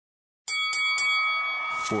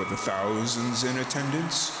for the thousands in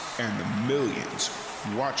attendance and the millions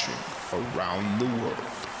watching around the world.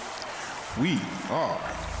 We are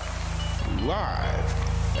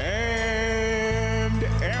live and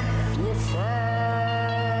amplified.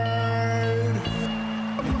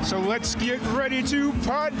 So let's get ready to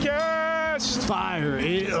podcast. Fire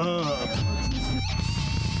it up.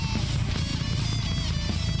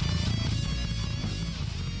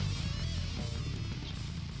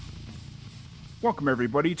 Welcome,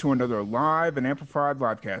 everybody, to another live and amplified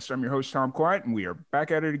livecast. I'm your host, Tom Quiet, and we are back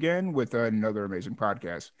at it again with another amazing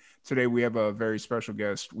podcast. Today, we have a very special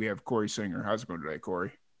guest. We have Cory Singer. How's it going today,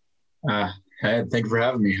 Cory? Hey, thank you for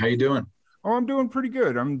having me. How you doing? Oh, I'm doing pretty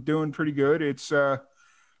good. It's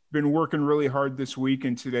been working really hard this week,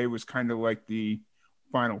 and today was kind of like the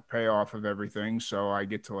final payoff of everything, so I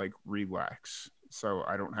get to, relax. So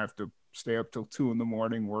I don't have to stay up till 2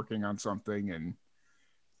 a.m. working on something, and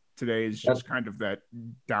today is just kind of that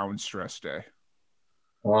down stress day.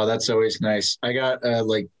 Oh, that's always nice. I got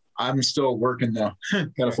I'm still working though.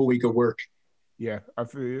 Got a full week of work. Yeah, I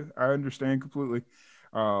feel you. I understand completely.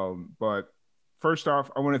 But first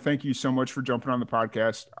off, I want to thank you so much for jumping on the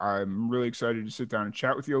podcast. I'm really excited to sit down and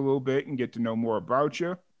chat with you a little bit and get to know more about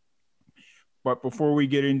you. But before we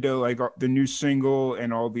get into the new single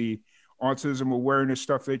and all the autism awareness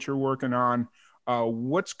stuff that you're working on,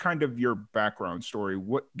 what's kind of your background story?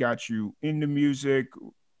 What got you into music?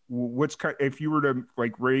 If you were to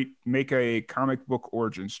make a comic book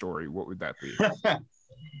origin story, what would that be?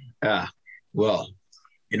 Well,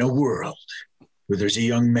 in a world where there's a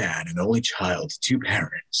young man, an only child, 2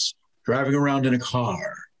 parents, driving around in a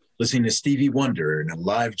car, listening to Stevie Wonder and a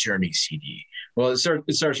Live Journey CD. Well, it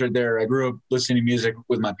starts right there. I grew up listening to music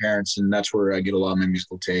with my parents, and that's where I get a lot of my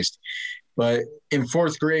musical taste. But in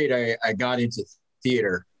 4th grade, I got into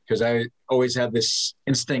theater because I always had this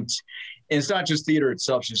instinct. And it's not just theater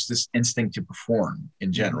itself, it's just this instinct to perform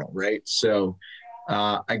in general, right? So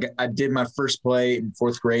I did my first play in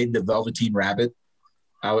 4th grade, The Velveteen Rabbit.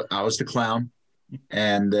 I was the clown,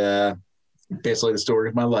 and basically the story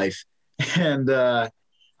of my life. And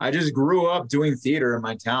I just grew up doing theater in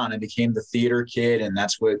my town. I became the theater kid, and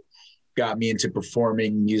that's what got me into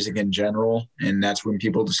performing music in general. And that's when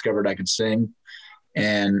people discovered I could sing.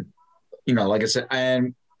 And, like I said,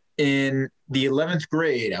 and in the 11th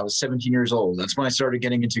grade, I was 17 years old. That's when I started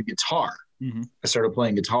getting into guitar. Mm-hmm. I started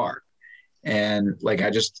playing guitar, and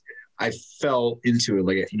I fell into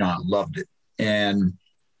it. I loved it. And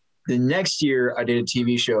the next year I did a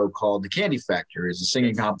TV show called The Candy Factor. It's a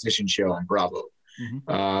singing competition show on Bravo.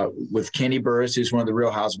 Mm-hmm. With Candy Burris, who's one of the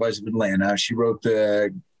Real Housewives of Atlanta. She wrote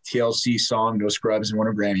the TLC song No Scrubs and won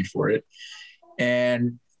a Grammy for it.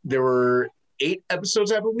 And there were 8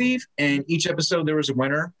 episodes, I believe, and each episode there was a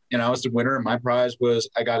winner, and I was the winner. And my prize was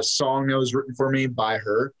I got a song that was written for me by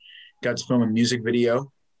her, got to film a music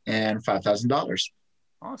video, and $5,000.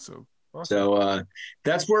 Awesome. So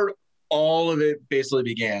that's where all of it basically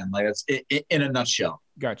began. That's in a nutshell.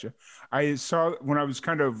 Gotcha. I saw when I was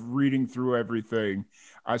kind of reading through everything,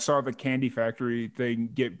 I saw the Candy Factory thing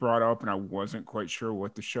get brought up, and I wasn't quite sure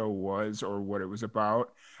what the show was or what it was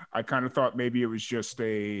about. I kind of thought maybe it was just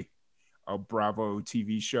a Bravo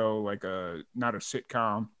TV show, not a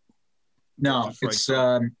sitcom. No, it's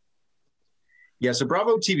so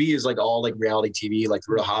Bravo TV is all reality TV, like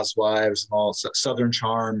The Real Housewives and all Southern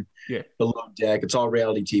Charm, Below Deck. It's all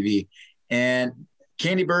reality TV. And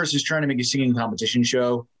Candy Burris is trying to make a singing competition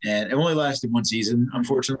show, and it only lasted 1 season,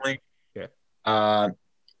 unfortunately. Yeah.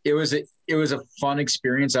 It was a fun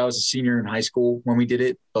experience. I was a senior in high school when we did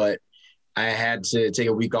it, but I had to take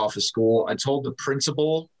a week off of school. I told the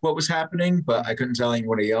principal what was happening, but I couldn't tell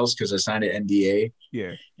anybody else because I signed an NDA.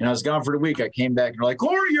 Yeah. And I was gone for the week. I came back and they're like,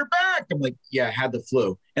 Cory, you're back. I'm like, yeah, I had the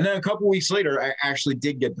flu. And then a couple weeks later, I actually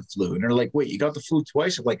did get the flu. And they're like, wait, you got the flu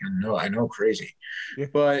twice? I'm like, I know, crazy. Yeah.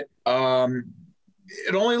 But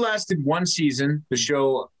it only lasted 1 season. The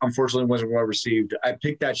show, unfortunately, wasn't well received. I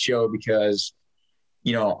picked that show because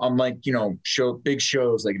unlike, big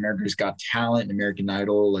shows like America's Got Talent and American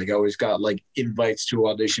Idol, I always got invites to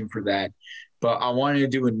audition for that. But I wanted to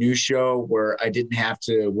do a new show where I didn't have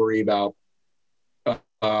to worry about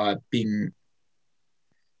being,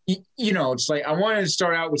 it's I wanted to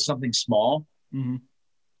start out with something small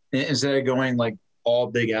instead of going all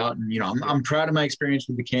big out. And, I'm proud of my experience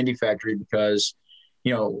with the Candy Factory because,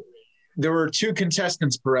 there were 2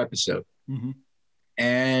 contestants per episode. Mm-hmm.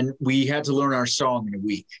 And we had to learn our song in a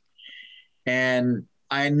week. And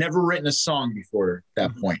I had never written a song before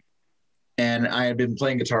that point. And I had been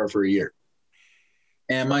playing guitar for a year.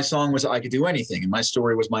 And my song was I Could Do Anything. And my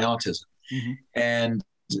story was my autism. Mm-hmm. And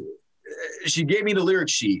she gave me the lyric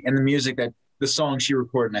sheet and the music that the song she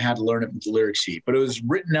recorded, and I had to learn it with the lyric sheet, but it was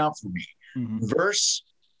written out for me. Verse,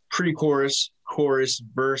 pre-chorus, chorus,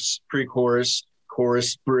 verse, pre-chorus,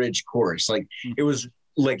 chorus, bridge, chorus. Like it was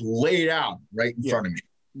like laid out right in front of me.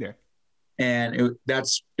 Yeah. And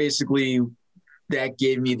that's basically, that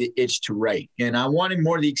gave me the itch to write. And I wanted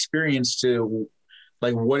more of the experience to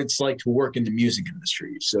like what it's like to work in the music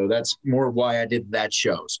industry. So that's more why I did that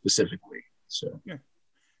show specifically. So yeah,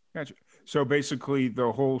 gotcha. So basically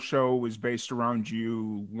the whole show was based around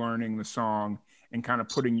you learning the song and kind of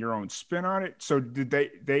putting your own spin on it. So did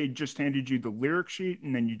they just handed you the lyric sheet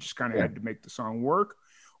and then you just kind of had to make the song work?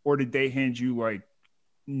 Or did they hand you like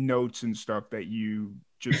notes and stuff that you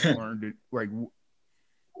just learned it? Like,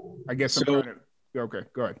 I guess okay,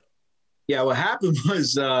 go ahead. Yeah, what happened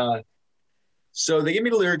was, so they give me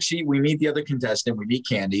the lyric sheet. We meet the other contestant. We meet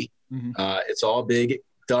Candy. It's all big,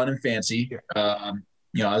 done and fancy.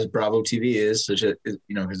 As Bravo TV is such a,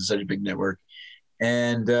 because it's such a big network.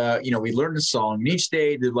 And, we learned the song. And each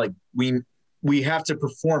day, we have to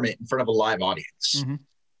perform it in front of a live audience.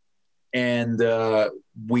 And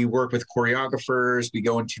we work with choreographers. We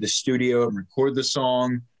go into the studio and record the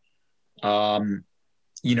song. There's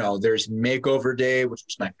makeover day, which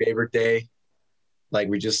was my favorite day. Like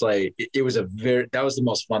we just it was that was the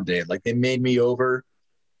most fun day. Like they made me over,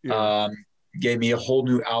 gave me a whole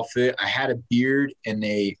new outfit. I had a beard and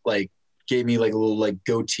they gave me like a little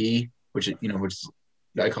goatee, which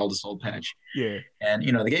I call the soul patch. Yeah. And,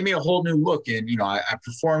 they gave me a whole new look. And, I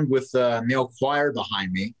performed with a male choir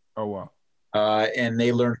behind me. Oh, wow. And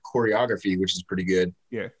they learned choreography, which is pretty good.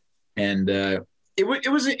 Yeah. And it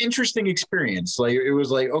was an interesting experience. Like, it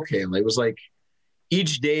was like, okay, it was like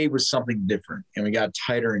each day was something different and we got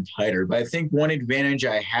tighter and tighter. But I think one advantage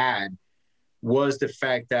I had was the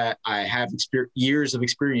fact that I have years of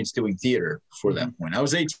experience doing theater before that point. I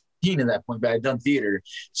was 18 at that point, but I'd done theater.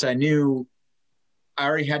 So I knew I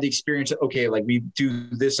already had the experience. Okay, like we do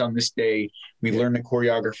this on this day. We learn the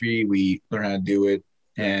choreography. We learn how to do it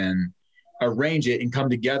and arrange it and come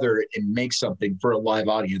together and make something for a live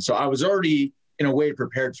audience. So I was already in a way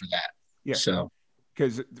prepared for that. Yeah. So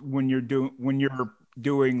because when you're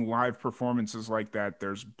doing live performances like that,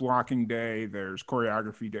 there's blocking day, there's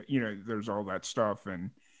choreography day, there's all that stuff. And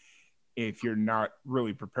if you're not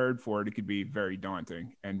really prepared for it, it could be very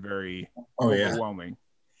daunting and very overwhelming.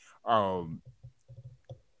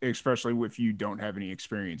 Especially if you don't have any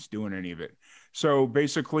experience doing any of it. So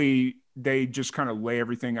basically they just kind of lay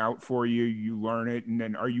everything out for you. You learn it. And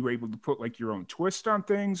then are you able to put like your own twist on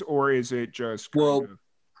things, or is it just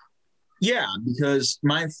yeah, because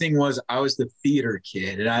my thing was I was the theater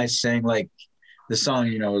kid and I sang like the song,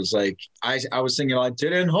 was like, I was singing like,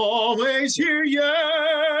 didn't always hear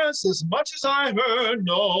yes as much as I heard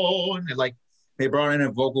no. And like, they brought in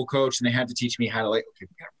a vocal coach and they had to teach me how to okay, we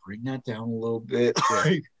got to bring that down a little bit.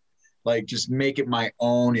 like just make it my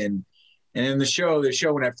own. And in the show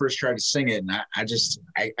when I first tried to sing it, and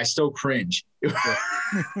I still cringe.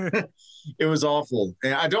 It was awful.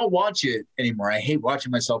 And I don't watch it anymore. I hate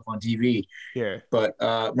watching myself on TV. Yeah. But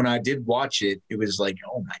when I did watch it, it was like,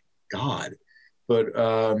 oh my God. But,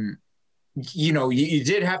 you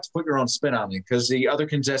did have to put your own spin on it, because the other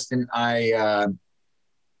contestant I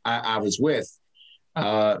was with,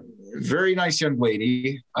 very nice young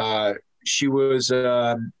lady. She was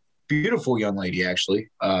a beautiful young lady, actually,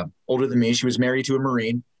 older than me. She was married to a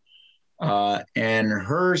Marine. And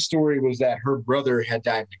her story was that her brother had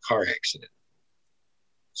died in a car accident.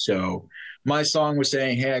 So my song was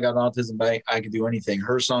saying, hey, I got autism, but I could do anything.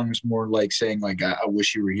 Her song was more like saying, like, I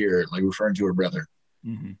wish you were here, like referring to her brother.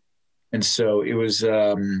 And so it was,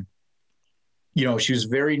 she was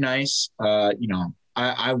very nice.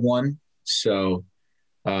 I won. So,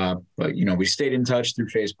 but, we stayed in touch through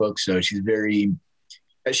Facebook. So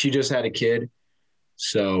she just had a kid.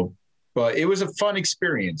 So, but it was a fun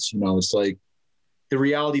experience. It's like the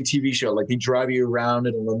reality TV show. Like they drive you around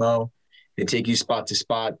in a limo. They take you spot to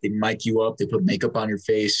spot. They mic you up. They put makeup on your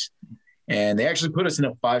face. And they actually put us in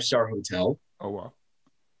a 5-star hotel. Oh, wow.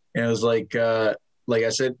 And it was like I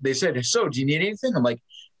said, they said, so do you need anything? I'm like,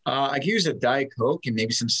 I could use a Diet Coke and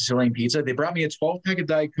maybe some Sicilian pizza. They brought me a 12-pack of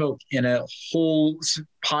Diet Coke and a whole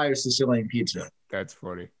pie of Sicilian pizza. That's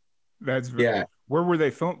funny. Yeah. Where were they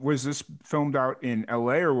filmed? Was this filmed out in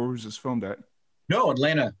LA or where was this filmed at? No,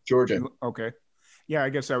 Atlanta, Georgia. Okay. Yeah, I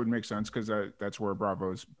guess that would make sense because that's where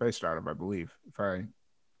Bravo is based out of, I believe.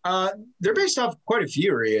 They're based off quite a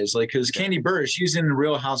few areas, because Candy Burr, she's in the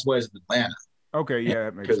Real Housewives of Atlanta. Okay, yeah,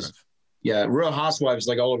 that makes sense. Yeah, Real Housewives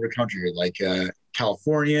like all over the country, like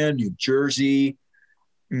California, New Jersey,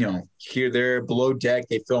 here, there, below deck.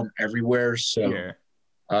 They film everywhere. So,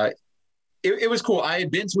 it was cool. I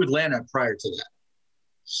had been to Atlanta prior to that.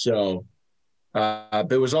 So,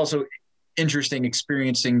 but it was also interesting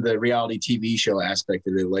experiencing the reality TV show aspect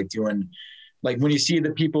of it, like doing, like when you see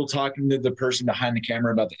the people talking to the person behind the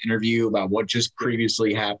camera about the interview, about what just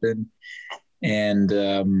previously happened. And,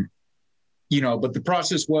 but the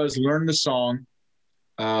process was learn the song,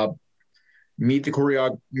 meet the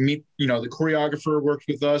choreographer worked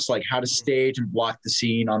with us, like how to stage and block the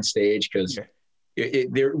scene on stage. Cause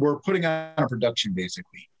we're putting on a production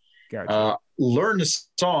basically. Gotcha. Learn the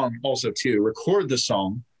song also too, record the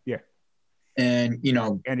song. Yeah. And,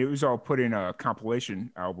 and it was all put in a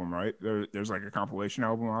compilation album, right? There's like a compilation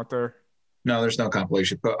album out there. No, there's no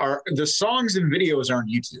compilation, but the songs and videos are on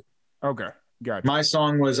YouTube. Okay. Gotcha. My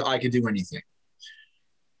song was I Could Do Anything.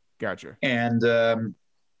 Gotcha. And,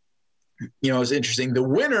 it was interesting. The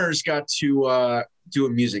winners got to do a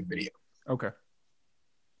music video. Okay.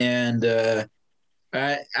 And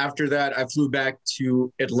after that, I flew back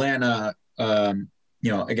to Atlanta,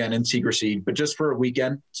 again, in secrecy, but just for a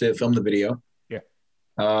weekend to film the video. Yeah.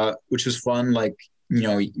 Which was fun. Like,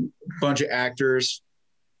 a bunch of actors,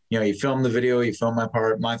 you film the video, you film my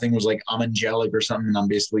part. My thing was like, I'm angelic or something. And I'm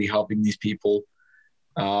basically helping these people,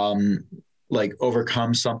 overcome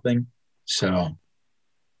something. So.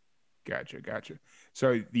 Gotcha.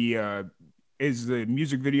 So is the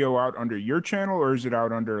music video out under your channel or is it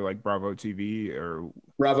out under like Bravo TV or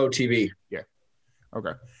Bravo TV? Yeah.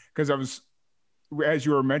 Okay. Because as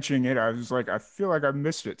you were mentioning it, I was like, I feel like I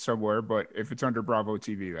missed it somewhere, but if it's under Bravo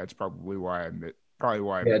TV, that's probably why I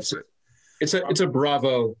missed it. It's a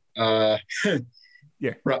Bravo. Yeah.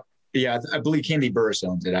 Yeah. I believe Candy Burris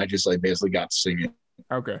owns it. I just basically got to sing it.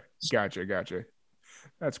 Okay. Gotcha.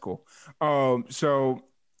 That's cool. So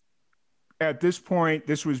at this point,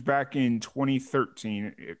 this was back in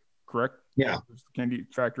 2013, correct? Yeah. It was the Candy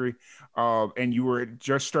Factory. And you were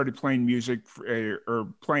just started playing music or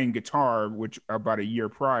playing guitar, which about a year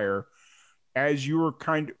prior. As you were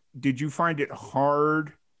did you find it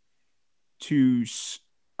hard to,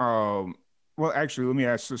 well, actually, let me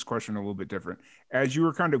ask this question a little bit different. As you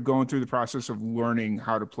were kind of going through the process of learning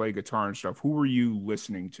how to play guitar and stuff, who were you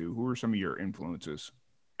listening to? Who were some of your influences?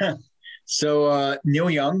 So Neil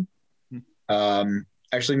Young.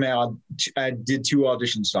 Actually, I did 2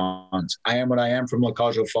 audition songs. I Am What I Am from La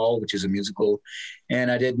Cage aux Folles, which is a musical,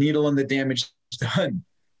 and I did Needle and the Damage Done,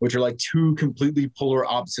 which are like 2 completely polar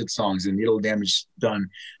opposite songs. And Needle and Damage Done,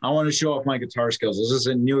 I want to show off my guitar skills. This is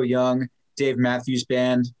a Neil Young, Dave Matthews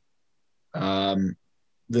Band,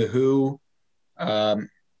 The Who,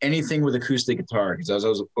 anything with acoustic guitar, because I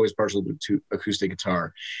was always partial to acoustic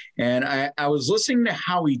guitar. And I was listening to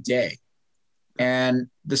Howie Day. And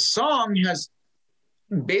the song has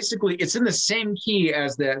basically, it's in the same key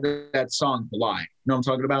as that song, Lie. You know what I'm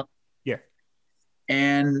talking about? Yeah.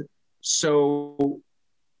 And so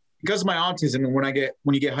because of my autism, and when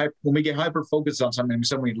we get hyper focused on something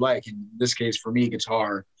we like, in this case for me,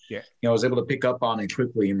 guitar, yeah, I was able to pick up on it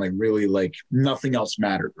quickly and really nothing else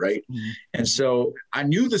mattered. Right. Mm-hmm. And so I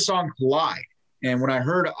knew the song Collide. And when I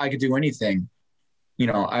heard I Could Do Anything,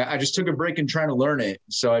 I just took a break in trying to learn it.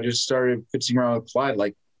 So I just started fitzing around with Clyde,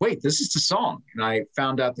 like, wait, this is the song. And I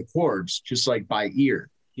found out the chords just like by ear.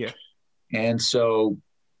 Yeah. And so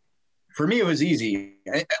for me, it was easy.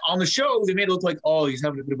 On the show, they made it look like, oh, he's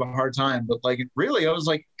having a bit of a hard time. But really,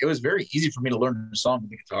 it was very easy for me to learn the song with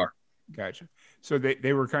the guitar. Gotcha. So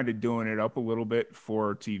they were kind of doing it up a little bit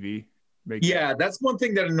for TV. Yeah, that's one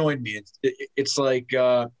thing that annoyed me. It's like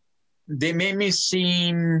they made me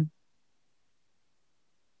seem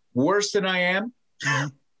worse than I am.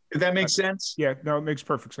 If that makes sense. Yeah, no, it makes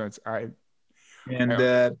perfect sense. I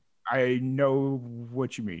know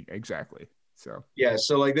what you mean exactly. So yeah,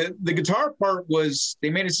 so the guitar part they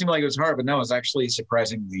made it seem like it was hard, but no, it was actually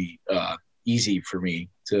surprisingly easy for me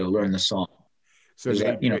to learn the song. So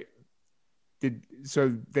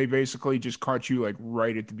they basically just caught you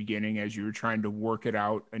right at the beginning as you were trying to work it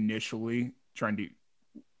out initially,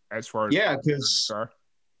 as far as because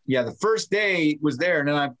the first day was there, and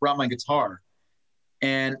then I brought my guitar,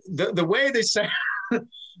 and the way they said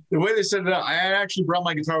it up, I had actually brought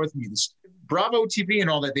my guitar with me. This Bravo TV and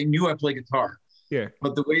all that, they knew I play guitar. Yeah,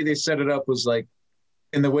 but the way they set it up was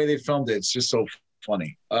and the way they filmed it, it's just so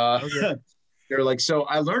funny. Okay. They're like, so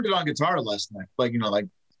I learned it on guitar last night,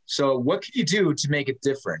 so what can you do to make it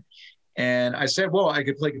different? And I said, well, I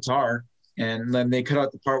could play guitar. And then they cut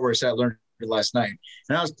out the part where I said I learned it last night.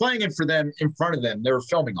 And I was playing it for them in front of them. They were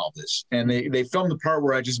filming all this. And they filmed the part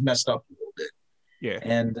where I just messed up a little bit. Yeah.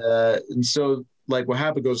 And so like what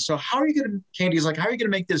happened goes, so how are you gonna, Candy's like, how are you gonna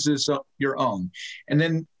make this your own? And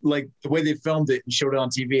then like the way they filmed it and showed it on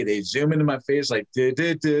TV, they zoom into my face like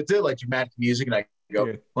like dramatic music, and I go,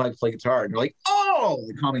 Yeah. well, I play guitar, and they're like, oh,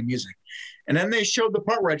 the calming music. And then they showed the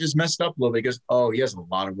part where I just messed up a little bit. He goes, oh, he has a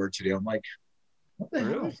lot of work to do. I'm like, what the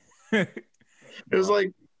hell? It was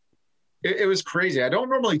like, it was crazy. I don't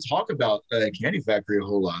normally talk about Candy Factory a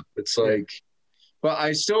whole lot. It's like, but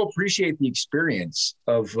I still appreciate the experience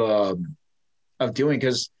of doing,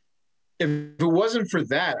 because if it wasn't for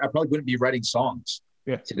that, I probably wouldn't be writing songs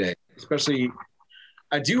today. Especially,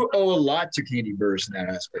 I do owe a lot to Candy Burrs in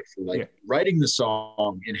that aspect for like writing the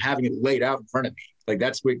song and having it laid out in front of me. Like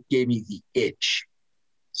that's what gave me the itch.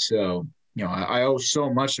 So, you know, I owe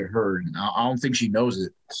so much to her, and I don't think she knows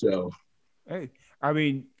it. So, hey, I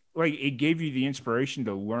mean, like it gave you the inspiration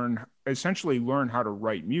to essentially learn how to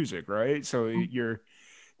write music, right? So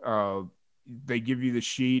they give you the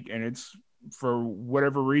sheet, and it's for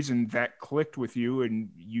whatever reason that clicked with you, and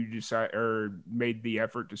you decide or made the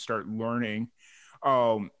effort to start learning.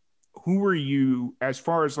 Who were you as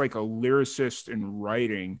far as like a lyricist and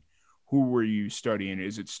writing? Who were you studying?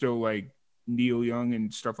 Is it still like Neil Young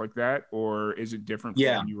and stuff like that, or is it different from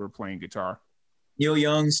when you were playing guitar? Neil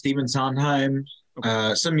Young, Stephen Sondheim,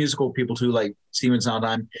 some musical people too, like Stephen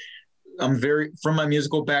Sondheim. I'm from my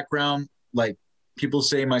musical background, like people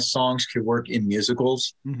say my songs could work in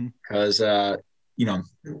musicals because, you know,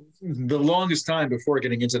 the longest time before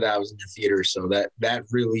getting into that I was in the theater. So that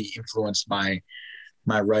really influenced my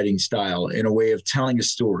writing style in a way of telling a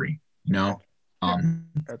story, you know?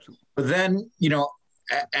 Absolutely. But then, you know,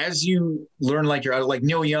 as you learn, like you're like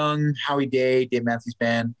Neil Young, Howie Day, Dave Matthews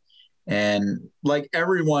Band, and like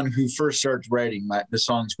everyone who first starts writing, the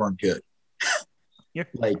songs weren't good.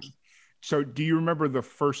 Like, so do you remember the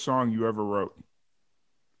first song you ever wrote?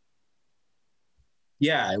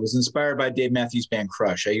 Yeah, it was inspired by Dave Matthews Band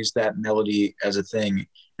Crush. I used that melody as a thing,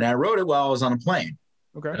 and I wrote it while I was on a plane.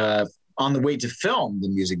 Okay. On the way to film the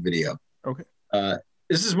music video. Okay.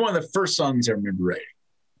 This is one of the first songs I remember writing.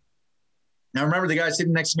 Now, I remember the guy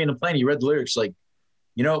sitting next to me in the plane. He read the lyrics, like,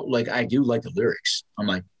 you know, like I do like the lyrics. I'm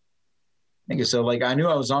like, thank you. So, like, I knew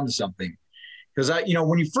I was onto something, because you know,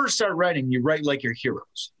 when you first start writing, you write like your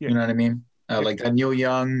heroes. You know what I mean? Like that Neil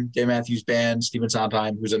Young, Dave Matthews Band, Stephen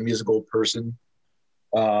Sondheim, who's a musical person.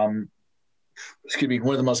 Excuse me,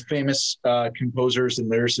 one of the most famous composers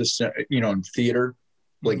and lyricists, you know, in theater,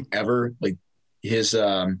 like ever. Like his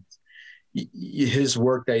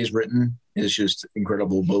work that he's written is just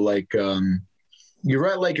incredible. But like, you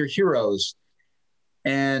write like your heroes,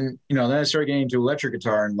 and you know, then I started getting into electric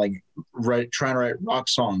guitar and like trying to write rock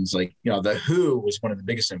songs. Like, you know, The Who was one of the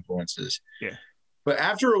biggest influences. Yeah. But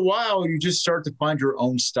after a while, you just start to find your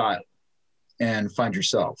own style and find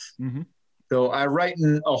yourself. So I write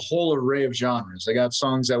in a whole array of genres. I got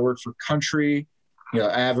songs that work for country. You know,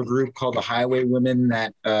 I have a group called the Highway Women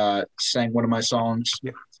that sang one of my songs.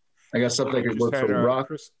 Yeah. I got stuff that could work for rock.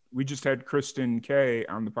 We just had Kristen K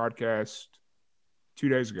on the podcast 2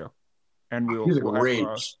 days ago, and we'll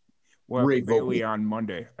have Bailey on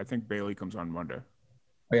Monday. I think Bailey comes on Monday.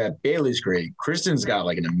 Oh yeah, Bailey's great. Kristen's got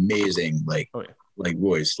like an amazing like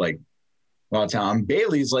voice. Like, well, Tom,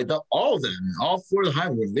 Bailey's like all of them, all four of the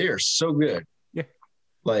Highway, they are so good. Yeah.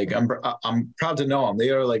 Like I'm proud to know them. They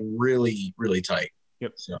are like really, really tight.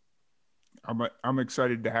 Yep. So I'm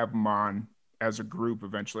excited to have them on as a group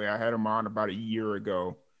eventually. I had them on about a year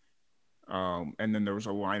ago. And then there was a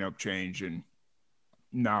lineup change, and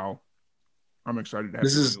now I'm excited to have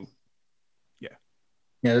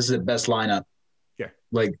Yeah, this is the best lineup. Yeah.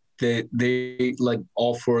 Like they like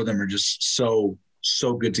all four of them are just so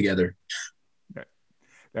good together.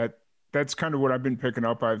 That's kind of what I've been picking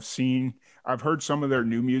up. I've heard some of their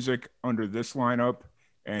new music under this lineup,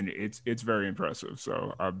 and it's very impressive.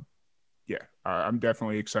 So I'm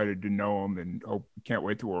definitely excited to know them, and can't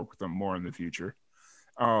wait to work with them more in the future.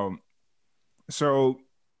 So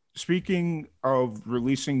speaking of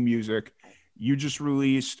releasing music, you just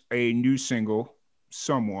released a new single,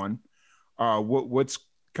 Someone. What's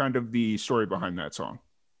kind of the story behind that song?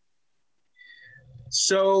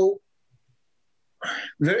 So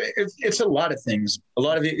it's a lot of things. A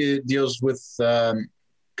lot of it deals with,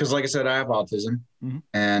 because like I said, I have autism,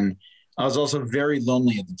 and I was also very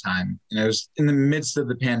lonely at the time. And I was in the midst of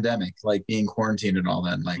the pandemic, like being quarantined and all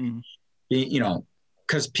that. And like, you know,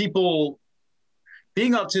 because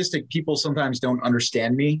being autistic, people sometimes don't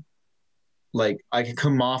understand me. Like I can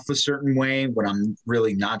come off a certain way when I'm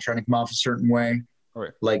really not trying to come off a certain way.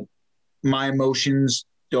 Okay. Like my emotions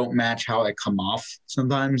don't match how I come off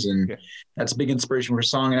sometimes. And that's a big inspiration for a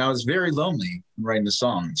song. And I was very lonely writing the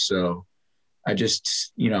song. So I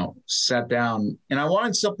just, sat down and I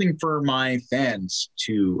wanted something for my fans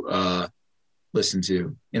to listen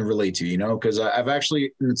to and relate to, because I've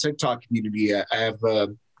actually in the TikTok community, I have a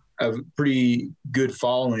pretty good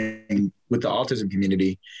following with the autism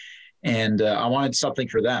community, and I wanted something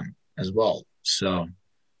for them as well. So,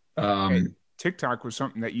 Hey, TikTok was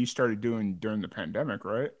something that you started doing during the pandemic,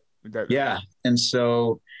 right? Yeah. And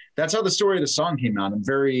so that's how the story of the song came out.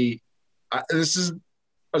 This is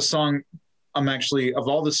a song I'm actually, of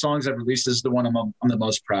all the songs I've released, this is the one I'm the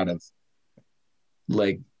most proud of.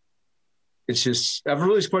 Like, it's just, I've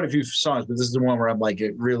released quite a few songs, but this is the one where I'm like,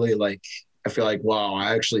 it really like, I feel like, wow,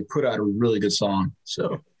 I actually put out a really good song.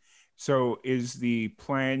 So is the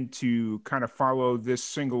plan to kind of follow this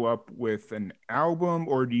single up with an album,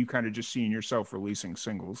 or do you kind of just seeing yourself releasing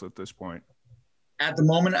singles at this point? At the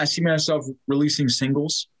moment, I see myself releasing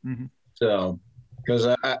singles. Mm-hmm. So, because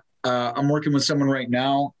I'm working with someone right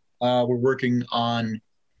now. We're working on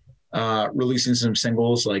releasing some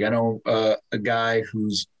singles. Like I know a guy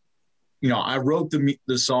who's, I wrote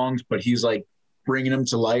the songs, but he's like bringing them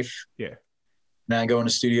to life. Yeah. And I go in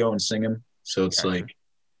the studio and sing them. So it's like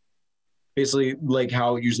basically like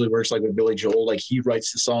how it usually works, like with Billy Joel. Like he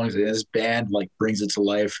writes the songs and his band like brings it to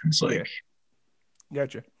life. And it's like,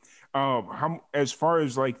 Gotcha. How, as far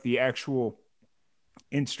as like the actual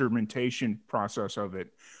instrumentation process of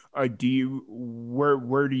it,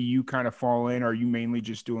 where do you kind of fall in? Are you mainly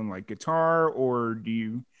just doing like guitar, or do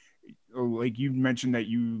you, like you mentioned that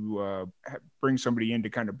you bring somebody in to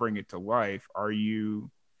kind of bring it to life?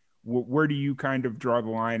 Where do you kind of draw the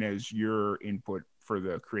line as your input for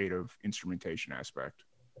the creative instrumentation aspect?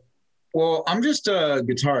 Well, I'm just a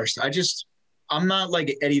guitarist. I'm not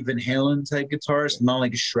like Eddie Van Halen type guitarist. I'm not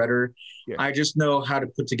like a shredder. Yeah. I just know how to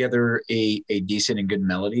put together a decent and good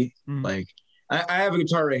melody. Mm-hmm. Like I have a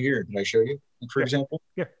guitar right here. Can I show you, for example?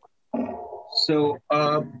 Yeah. So,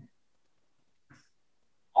 I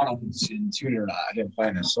don't know if it's in tune or not. I didn't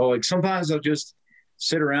find this. So like sometimes I'll just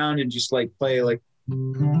sit around and just like play like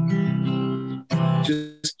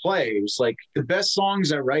just play. It's like the best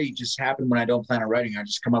songs I write just happen when I don't plan on writing. I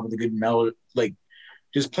just come up with a good melody, like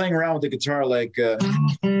just playing around with the guitar, like that.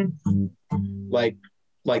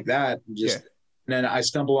 And then I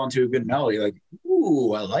stumble onto a good melody, like,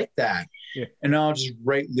 ooh, I like that. Yeah. And I'll just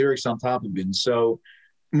write lyrics on top of it. And so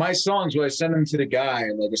my songs, when I send them to the guy,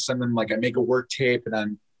 like I send them, like I make a work tape and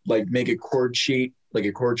I'm like make a chord sheet, like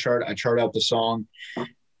a chord chart. I chart out the song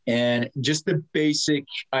and just the basic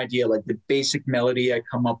idea, like the basic melody I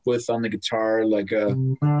come up with on the guitar, and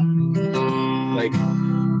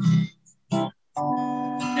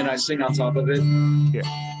I sing on top of it.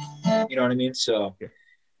 Yeah. You know what I mean? So,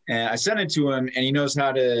 and I sent it to him and he knows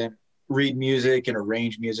how to read music and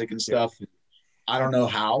arrange music and stuff. Yeah. I don't know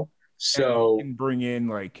how. So, and bring in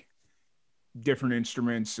like different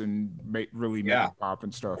instruments and make it pop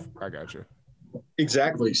and stuff. I got you.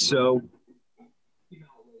 Exactly. So,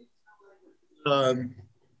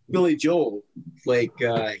 Billy Joel, like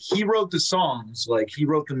he wrote the songs, like he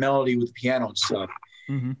wrote the melody with the piano and stuff.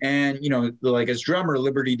 Mm-hmm. And like his drummer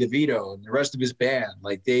Liberty DeVito and the rest of his band,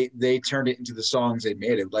 like they turned it into the songs they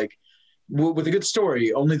made it. Like with a good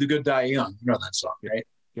story, only the good die young. You know that song, right?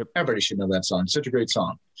 Yep. Everybody should know that song. Such a great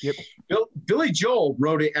song. Yep. Billy Joel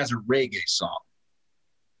wrote it as a reggae song.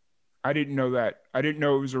 I didn't know that. I didn't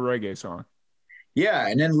know it was a reggae song. Yeah,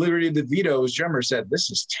 and then Liberty DeVito, his drummer, said,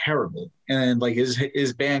 "This is terrible," and like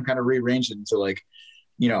his band kind of rearranged it into like,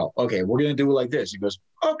 okay, we're gonna do it like this. He goes,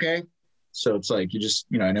 okay. So it's like you just,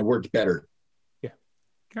 and it worked better. Yeah,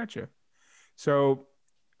 gotcha. So,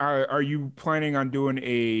 are you planning on doing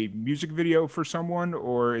a music video for someone,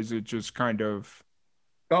 or is it just kind of?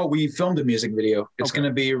 Oh, we filmed a music video. It's going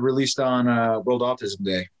to be released on World Autism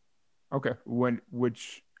Day. Okay.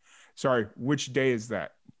 Which day is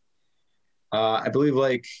that? I believe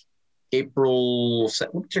like April.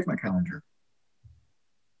 Let me check my calendar.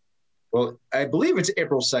 Well, I believe it's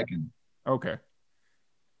April 2nd. Okay.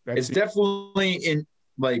 It's definitely in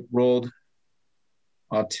like World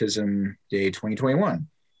Autism Day 2021.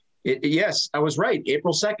 Yes, I was right.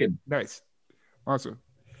 April 2nd. Nice. Awesome.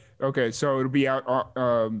 Okay. So it'll be out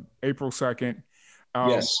April 2nd.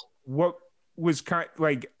 Yes. What was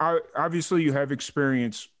obviously you have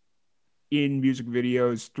experience in music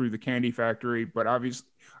videos through the Candy Factory, but obviously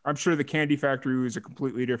I'm sure the Candy Factory was a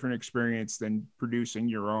completely different experience than producing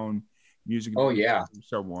your own music video. Oh, yeah.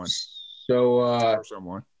 Someone. So,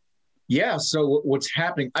 someone. Yeah. So what's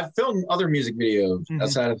happening? I've filmed other music videos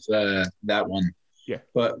outside of that one. Yeah.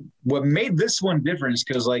 But what made this one different is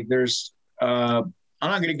because like there's I'm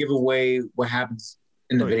not going to give away what happens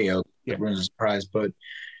in the video. Yeah. Everyone's surprised, but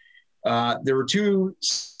There were two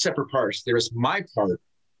separate parts. There was my part,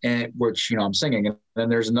 and which I'm singing, and then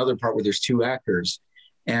there's another part where there's two actors,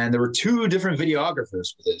 and there were two different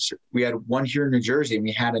videographers for this. We had one here in New Jersey, and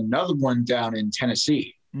we had another one down in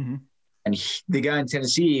Tennessee. Mm-hmm. And the guy in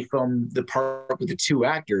Tennessee filmed the part with the two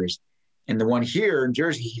actors, and the one here in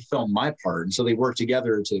Jersey, he filmed my part, and so they worked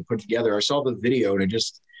together to put together. I saw the video, and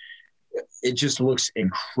it just looks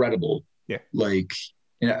incredible. Yeah, like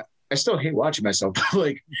I still hate watching myself, but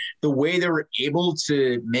like the way they were able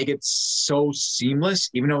to make it so seamless,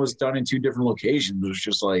 even though it was done in two different locations, was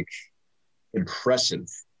just like impressive.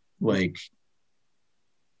 Like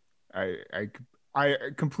I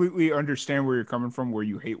completely understand where you're coming from, where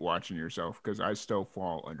you hate watching yourself, because I still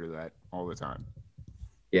fall under that all the time.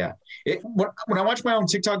 Yeah. When I watch my own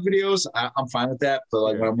TikTok videos, I'm fine with that. But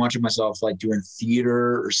like when I'm watching myself like doing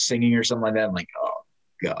theater or singing or something like that, I'm like, oh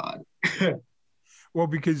God. Well,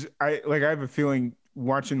 because I have a feeling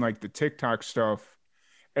watching like the TikTok stuff,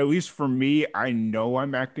 at least for me, I know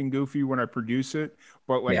I'm acting goofy when I produce it.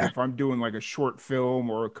 But like if I'm doing like a short film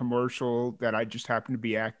or a commercial that I just happen to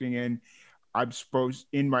be acting in, I'm supposed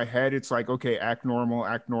in my head, it's like, okay, act normal,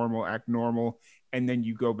 act normal, act normal. And then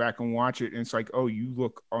you go back and watch it and it's like, oh, you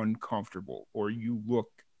look uncomfortable or you look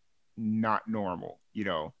not normal,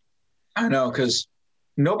 I know, because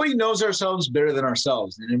nobody knows ourselves better than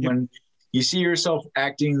ourselves. And when you see yourself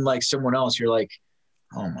acting like someone else, you're like,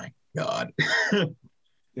 oh my God.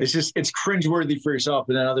 It's cringeworthy for yourself.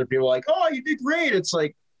 And then other people are like, oh, you did great. It's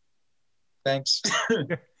like, thanks.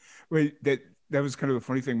 Wait, that was kind of a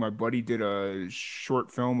funny thing. My buddy did a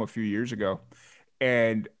short film a few years ago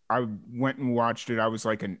and I went and watched it. I was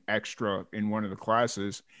like an extra in one of the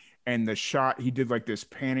classes, and the shot, he did like this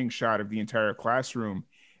panning shot of the entire classroom.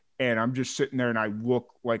 And I'm just sitting there and I look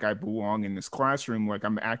like I belong in this classroom. Like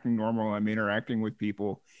I'm acting normal. I'm interacting with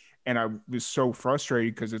people. And I was so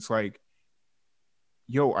frustrated because it's like,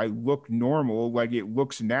 yo, I look normal. Like it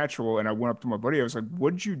looks natural. And I went up to my buddy. I was like,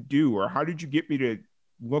 what did you do? Or how did you get me to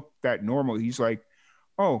look that normal? He's like,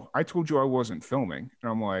 oh, I told you I wasn't filming.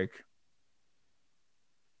 And I'm like,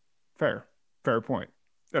 fair point.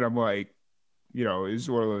 And I'm like, it's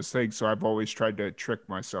one of those things. So I've always tried to trick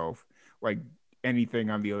myself. Like anything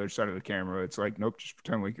on the other side of the camera, it's like, nope, just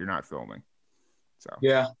pretend like you're not filming. So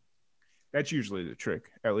yeah, that's usually the trick,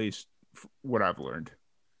 at least what I've learned.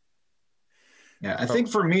 Yeah, I think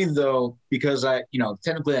for me though, because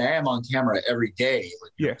technically I am on camera every day,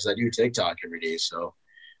 because I do TikTok every day, so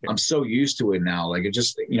I'm so used to it now. Like it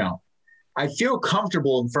just, I feel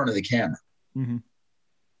comfortable in front of the camera. Mm-hmm.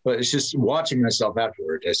 But it's just watching myself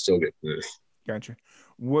afterward, I still get this. Gotcha.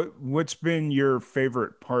 What's been your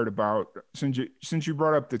favorite part about, since you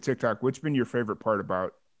brought up the TikTok, what's been your favorite part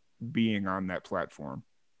about being on that platform?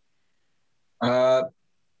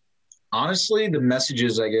 Honestly, the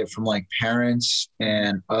messages I get from like parents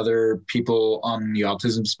and other people on the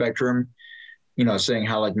autism spectrum, saying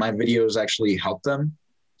how like my videos actually help them.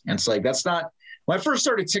 And it's like, that's not, when I first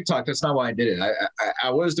started TikTok, that's not why I did it. I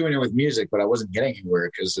was doing it with music, but I wasn't getting anywhere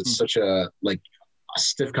because it's such a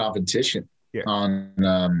stiff competition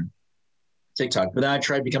on TikTok. But then I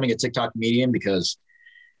tried becoming a TikTok comedian because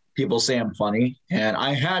people say I'm funny, and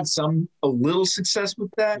I had a little success with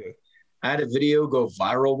that. Yeah. I had a video go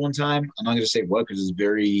viral one time. I'm not going to say what because it's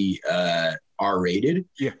very R-rated.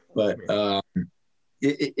 Yeah. But I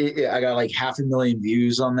got like 500,000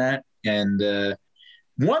 views on that, and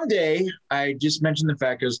one day, I just mentioned the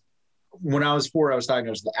fact because when I was 4, I was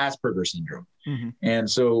diagnosed with Asperger's syndrome. Mm-hmm. And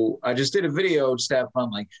so I just did a video just to have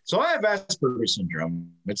fun. Like, so I have Asperger's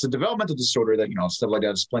syndrome. It's a developmental disorder that, stuff like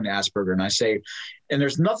that, just plain Asperger. And I say, and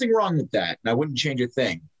there's nothing wrong with that. And I wouldn't change a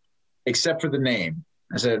thing except for the name.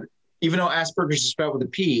 I said, even though Asperger's is spelled with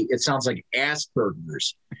a P, it sounds like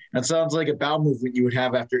Asperger's. That sounds like a bowel movement you would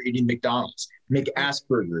have after eating McDonald's. Make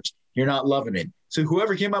Asperger's. You're not loving it. So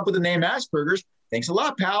whoever came up with the name Asperger's, thanks a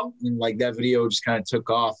lot, pal. And like that video just kind of took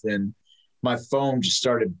off and my phone just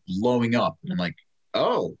started blowing up. And I'm like,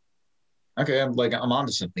 oh, okay. I'm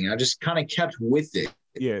onto something. I just kind of kept with it.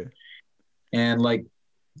 Yeah. And like,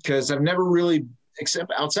 because I've never really,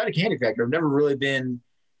 except outside of Candy Factor, I've never really been,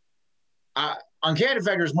 on Candy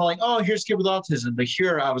Factor, it's more like, oh, here's a kid with autism. But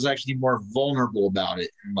here I was actually more vulnerable about it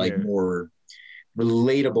and more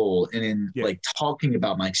relatable and in like talking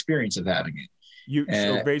about my experience of having it.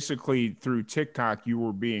 So basically through TikTok, you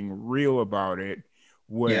were being real about it,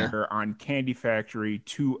 where on Candy Factory,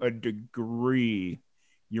 to a degree,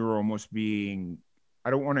 you're almost being, I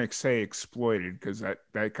don't want to say exploited because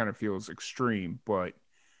that kind of feels extreme, but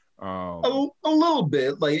a little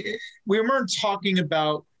bit. Like we never talked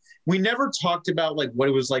about like what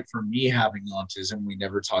it was like for me having autism. We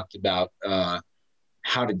never talked about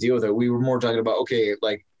how to deal with it. We were more talking about, okay,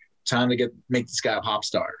 like time to make this guy a pop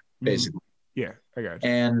star, basically. Yeah, I got you.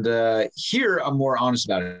 And here I'm more honest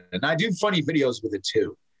about it. And I do funny videos with it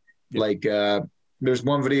too. Yeah. Like there's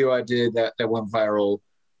one video I did that went viral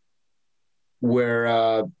where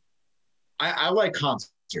I like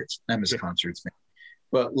concerts. I'm a concerts fan.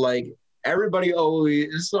 But like everybody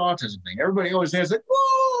always, it's the autism thing. Everybody always says like,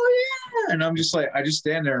 oh yeah. And I'm just like, I just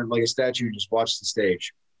stand there like a statue and just watch the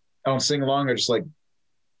stage. I don't sing along. I just like,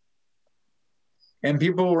 and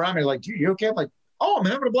people around me are like, dude, you okay? I'm like, oh, I'm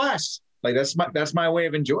having a blast. Like that's my way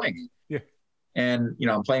of enjoying it. Yeah. And you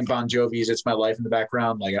know, I'm playing Bon Jovi's "It's My Life" in the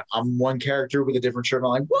background. Like I'm one character with a different shirt. And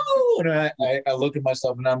I'm like, whoa! And I look at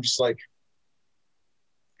myself and I'm just like,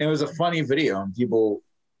 it was a funny video and people,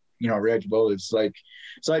 you know, react well. It's like,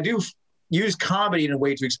 so I do use comedy in a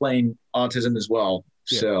way to explain autism as well.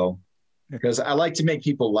 Yeah. So because I like to make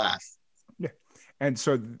people laugh. Yeah. And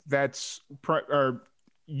so that's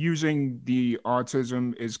using the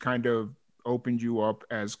autism is kind of opened you up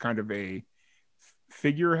as kind of a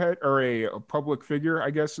figurehead or a public figure, I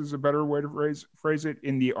guess is a better way to phrase it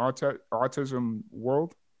in the autism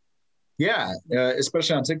world. Yeah,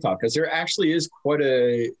 especially on TikTok, because there actually is quite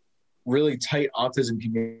a really tight autism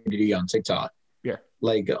community on TikTok. Yeah.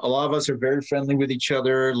 Like a lot of us are very friendly with each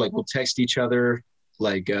other. Like we'll text each other.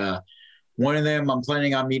 Like one of them I'm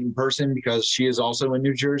planning on meeting in person because she is also in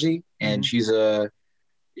New Jersey and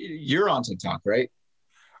you're on TikTok, right?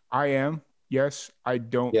 I am. Yes. I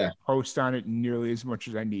don't post on it nearly as much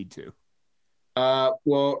as I need to.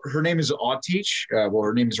 Well, her name is Autteach.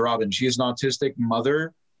 Her name is Robin. She is an autistic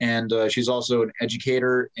mother. And she's also an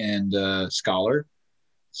educator and scholar.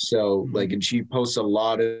 So and she posts a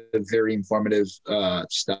lot of very informative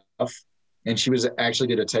stuff. And she actually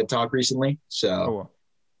did a TED Talk recently. So,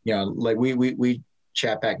 like we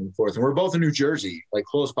chat back and forth. And we're both in New Jersey, like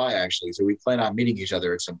close by actually. So we plan on meeting each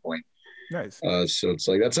other at some point. Nice. So it's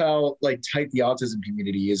like, that's how like tight the autism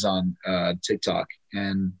community is on TikTok.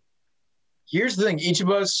 And here's the thing, each of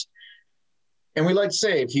us, and we like to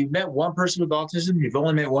say, if you've met one person with autism, you've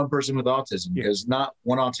only met one person with autism because not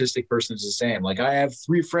one autistic person is the same. Like I have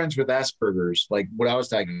 3 friends with Asperger's, like what I was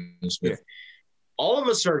diagnosed with. Yeah. All of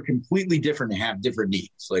us are completely different and have different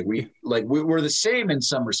needs. Like we're the same in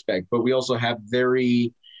some respect, but we also have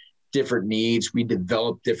very different needs. We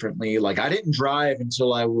develop differently. Like I didn't drive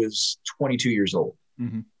until I was 22 years old.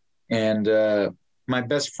 And my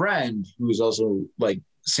best friend, who was also like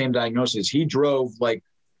same diagnosis, he drove like,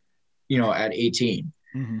 at 18.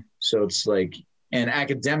 So it's like, and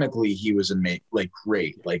academically he was like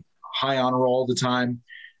great, like high honor all the time.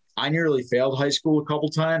 I nearly failed high school a couple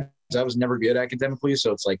times. I was never good academically.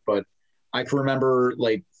 So it's like, but I can remember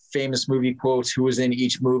like famous movie quotes, who was in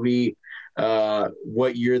each movie,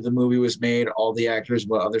 what year the movie was made, all the actors,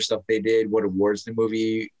 what other stuff they did, what awards the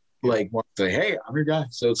movie, like say, hey, I'm your guy.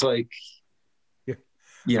 So it's like,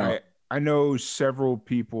 I know several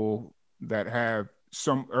people that have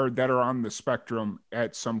that are on the spectrum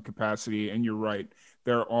at some capacity. And you're right.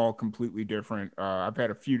 They're all completely different. I've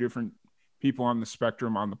had a few different people on the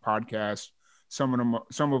spectrum on the podcast. Some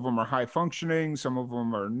of them are high functioning. Some of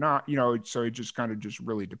them are not, so it just kind of just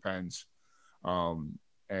really depends. And,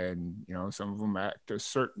 some of them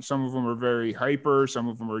some of them are very hyper. Some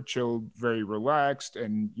of them are chilled, very relaxed.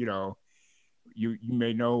 And, you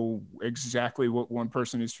may know exactly what one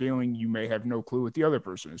person is feeling. You may have no clue what the other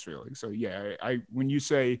person is feeling. So yeah, when you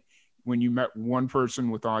say, when you met one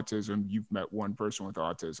person with autism, you've met one person with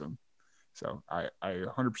autism. So I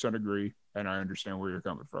 100% agree. And I understand where you're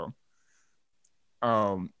coming from.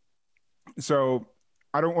 So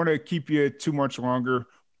I don't want to keep you too much longer,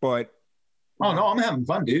 but. Oh no, I'm having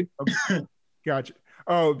fun, dude. Gotcha.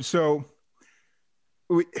 So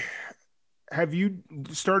have you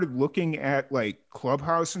started looking at like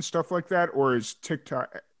Clubhouse and stuff like that, or is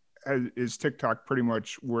TikTok pretty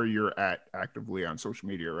much where you're at actively on social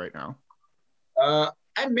media right now?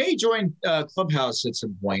 I may join Clubhouse at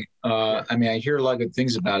some point. I mean, I hear a lot of good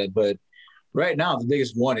things about it, but right now the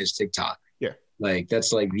biggest one is TikTok. Yeah, like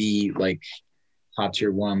that's like the top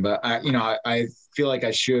tier one. But I feel like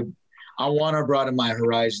I want to broaden my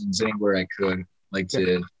horizons anywhere I could,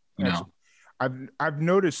 I've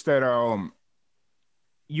noticed that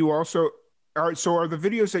you also are. So are the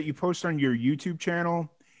videos that you post on your YouTube channel,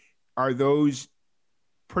 are those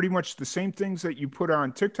pretty much the same things that you put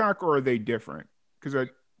on TikTok, or are they different? Because I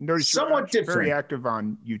noticed you're very active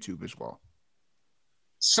on YouTube as well.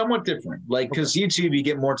 Somewhat different, because YouTube, you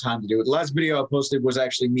get more time to do it. The last video I posted was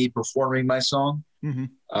actually me performing my song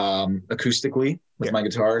acoustically with my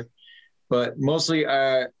guitar. But mostly,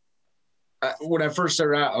 when I first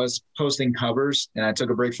started out, I was posting covers, and I took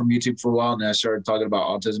a break from YouTube for a while, and then I started talking about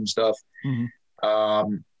autism stuff.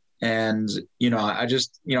 Mm-hmm. And I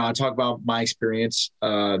just I talk about my experience.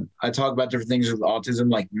 I talk about different things with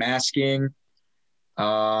autism, like masking,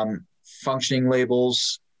 functioning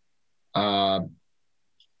labels,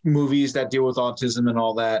 movies that deal with autism, and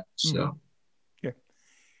all that. So. Mm-hmm. Yeah,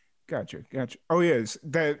 gotcha. Oh yes,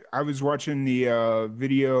 that I was watching the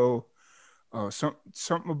video.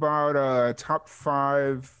 Something about top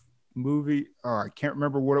 5 movie. I can't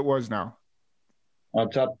remember what it was now. I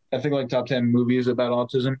think like top 10 movies about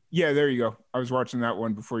autism. Yeah, there you go. I was watching that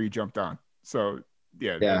one before you jumped on. So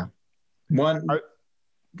yeah. One.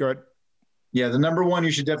 Go ahead. Yeah, the number one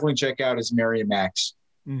you should definitely check out is Mary and Max.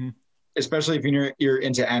 Mm-hmm. Especially if you're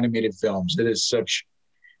into animated films. It is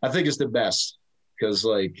I think it's the best, because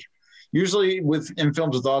like usually in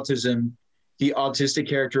films with autism, the autistic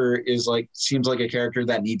character seems like a character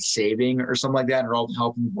that needs saving or something like that, or all the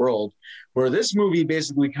help in the world. Where this movie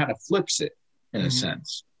basically kind of flips it in a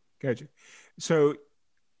sense. Gotcha. So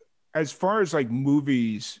as far as like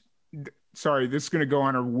movies, sorry, this is going to go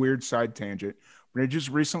on a weird side tangent, but I just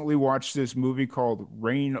recently watched this movie called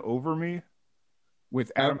Reign Over Me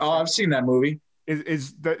with Adam. I've seen that movie.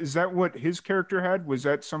 Is that what his character had? Was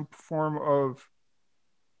that some form of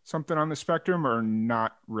something on the spectrum or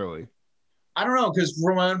not really? I don't know, because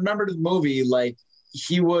from what I remember the movie, like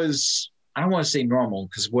he was, I don't want to say normal,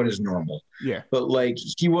 because what is normal? Yeah. But like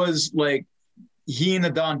he was like, he and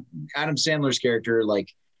Adam Sandler's character, like,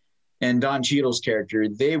 and Don Cheadle's character,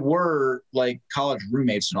 they were like college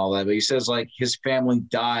roommates and all that. But he says like his family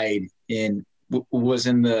died was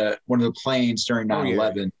in one of the planes during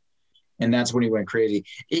 9/11. And that's when he went crazy.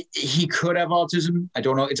 He could have autism. I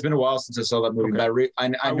don't know. It's been a while since I saw that movie, but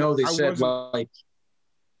I know they said like.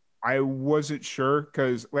 I wasn't sure,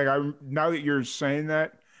 because like now that you're saying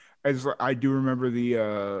that, as I do remember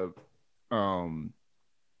the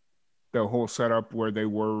whole setup where they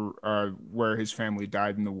were where his family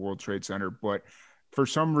died in the World Trade Center, but for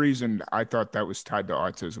some reason I thought that was tied to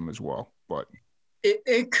autism as well. But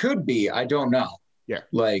it could be. I don't know. Yeah,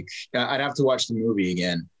 like I'd have to watch the movie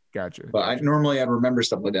again. Gotcha. But I normally I'd remember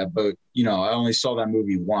stuff like that. But I only saw that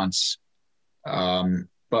movie once.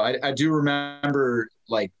 But I do remember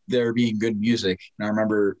like there being good music, and I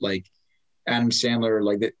remember like Adam Sandler,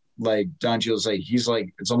 like Don Cheadle's like he's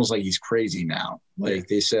like it's almost like he's crazy now. Like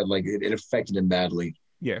they said, like it affected him badly.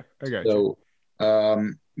 Yeah, I got you. So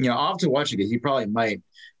I'll have to watch it because he probably might.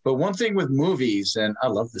 But one thing with movies, and I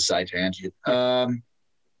love the side tangent, like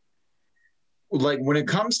when it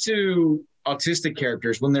comes to autistic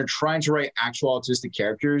characters, when they're trying to write actual autistic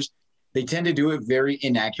characters, they tend to do it very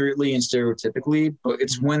inaccurately and stereotypically, but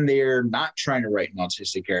it's when they're not trying to write an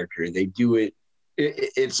autistic character, they do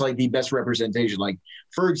it's like the best representation. Like,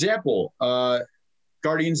 for example,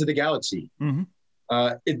 Guardians of the Galaxy. Mm-hmm.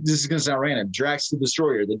 This is going to sound random. Drax the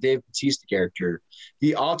Destroyer, the Dave Bautista character.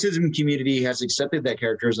 The autism community has accepted that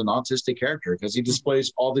character as an autistic character because he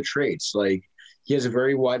displays all the traits. Like, he has a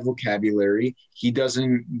very wide vocabulary. He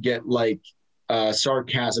doesn't get like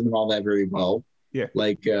sarcasm and all that very well. Yeah.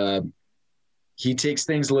 Like, he takes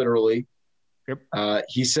things literally. Yep.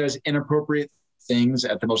 He says inappropriate things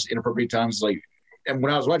at the most inappropriate times. Like, and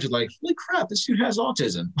when I was watching, like, holy crap, this dude has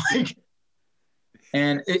autism. Like,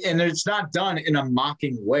 and it's not done in a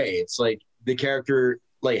mocking way. It's like the character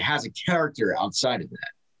like has a character outside of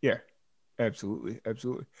that. Yeah, absolutely,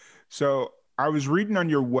 absolutely. So I was reading on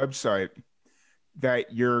your website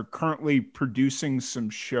that you're currently producing some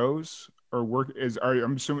shows or work.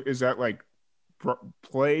 I'm assuming, is that like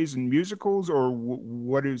plays and musicals, or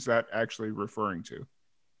what is that actually referring to?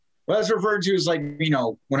 What that's referred to is like,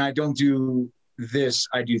 when I don't do this,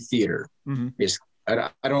 I do theater. Mm-hmm. Basically, I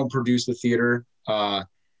don't produce the theater.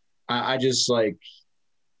 I just like,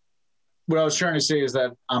 what I was trying to say is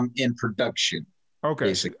that I'm in production. Okay.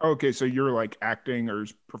 Basically. Okay. So you're like acting or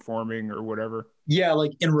performing or whatever. Yeah.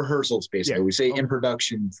 Like in rehearsals, basically. Yeah. We say in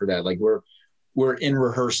production for that. Like we're in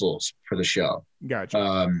rehearsals for the show.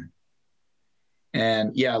 Gotcha.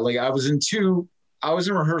 And yeah, like I was in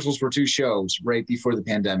rehearsals for 2 shows right before the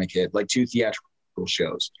pandemic hit, like 2 theatrical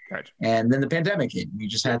shows. Gotcha. And then the pandemic hit. You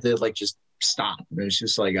just had to like just stop. It's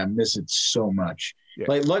just like I miss it so much. Yeah.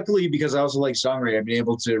 Like luckily, because I was like songwriter, I've been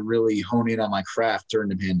able to really hone in on my craft during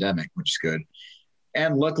the pandemic, which is good.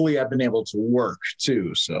 And luckily, I've been able to work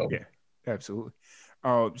too. So yeah, absolutely.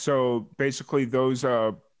 So basically, those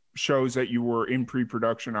shows that you were in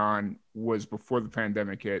pre-production on was before the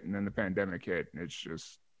pandemic hit, and then the pandemic hit, and it's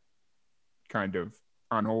just kind of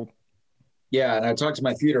on hold. Yeah, and I talked to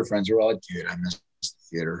my theater friends who were all like, dude, I miss the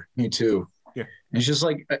theater. Me too. Yeah. And it's just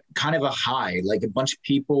like kind of a high, like a bunch of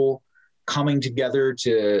people coming together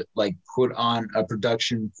to like put on a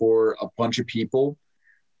production for a bunch of people,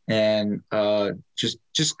 and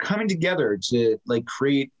just coming together to like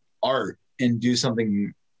create art and do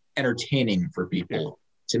something entertaining for people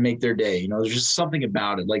to make their day. You know, there's just something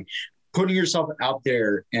about it, like putting yourself out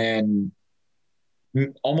there and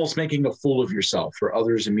almost making a fool of yourself for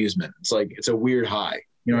others' amusement. It's like, it's a weird high.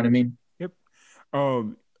 You know what I mean? Yep.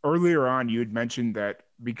 Earlier on, you had mentioned that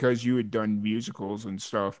because you had done musicals and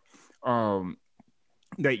stuff,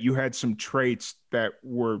 that you had some traits that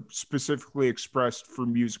were specifically expressed for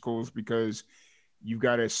musicals because you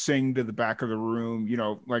got to sing to the back of the room. You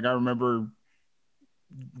know, like I remember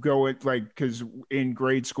going like because in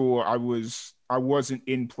grade school I wasn't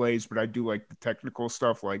in plays, but I do like the technical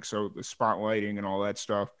stuff, like so the spotlighting and all that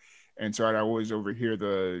stuff. And so I'd always overhear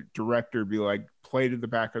the director be like, play to the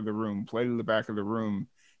back of the room, play to the back of the room,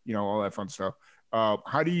 you know, all that fun stuff.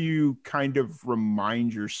 How do you kind of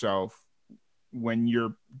remind yourself when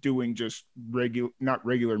you're doing just not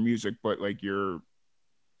regular music, but like your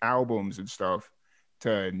albums and stuff,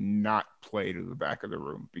 to not play to the back of the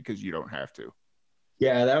room because you don't have to?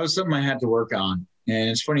 Yeah, that was something I had to work on. And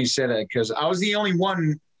it's funny you said that because I was the only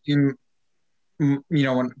one in, you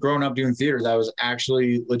know, when growing up doing theater that was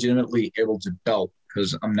actually legitimately able to belt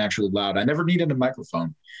because I'm naturally loud. I never needed a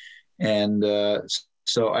microphone. And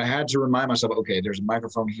so I had to remind myself, okay, there's a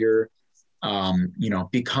microphone here. You know,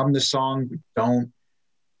 become the song. You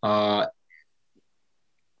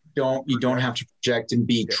don't have to project and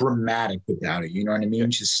be dramatic about it. You know what I mean?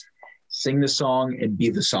 Just sing the song and be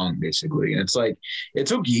the song, basically. And it's like, it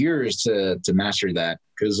took years to master that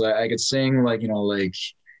because I could sing like,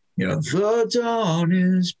 the dawn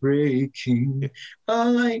is breaking, a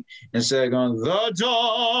light, instead of going, the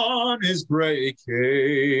dawn is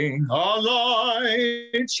breaking, a light.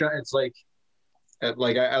 It's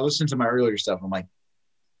like I listened to my earlier stuff. I'm like,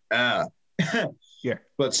 yeah.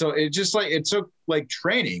 But so it just like, it took like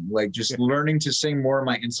training, like just learning to sing more of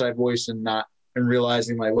my inside voice and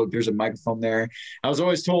realizing like, look, there's a microphone there. I was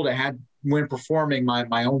always told I had, when performing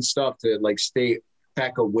my own stuff, to like stay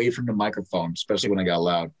back away from the microphone, especially when I got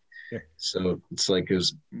loud. Yeah. So it's like,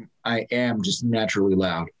 because I am just naturally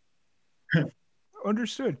loud.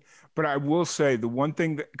 Understood. But I will say the one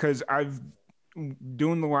thing that, because I've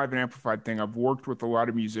doing the live and amplified thing, I've worked with a lot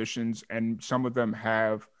of musicians, and some of them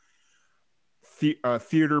have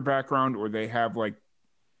theater background, or they have like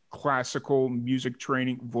classical music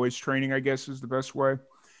training, voice training, I guess is the best way.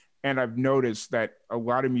 And I've noticed that a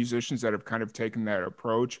lot of musicians that have kind of taken that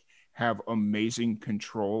approach have amazing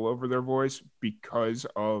control over their voice because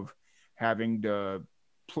of having to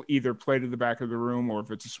either play to the back of the room, or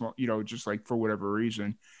if it's a small, you know, just like for whatever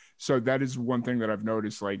reason. So that is one thing that I've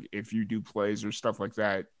noticed. Like if you do plays or stuff like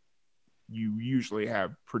that, you usually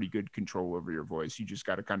have pretty good control over your voice. You just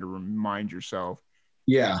got to kind of remind yourself.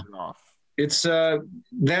 Yeah. It's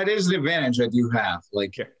that is the advantage I do have.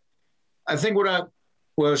 Like, I think what I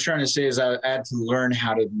was trying to say is I had to learn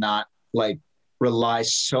how to not like rely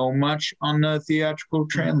so much on the theatrical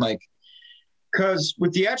trend. Like, because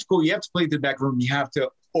with theatrical, you have to play the back room. You have to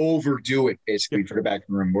overdo it basically for the back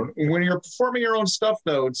room. When you're performing your own stuff,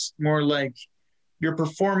 though, it's more like you're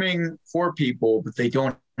performing for people, but they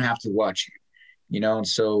don't have to watch you, you know? And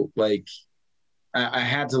so like, I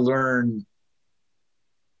had to learn,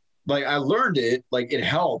 like I learned it, like it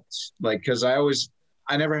helped, like, cause I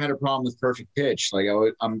never had a problem with perfect pitch. Like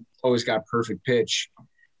I'm always got perfect pitch,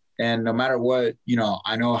 and no matter what, you know,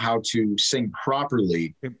 I know how to sing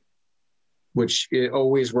properly, which it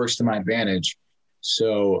always works to my advantage.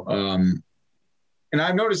 So, and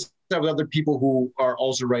I've noticed that with other people who are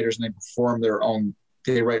also writers and they perform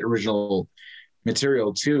they write original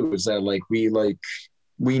material too, is that like, we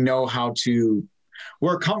know how to,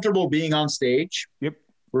 we're comfortable being on stage. Yep.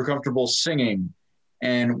 We're comfortable singing,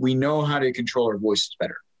 and we know how to control our voices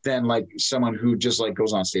better than like someone who just like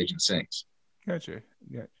goes on stage and sings. Gotcha.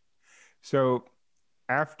 Yeah. So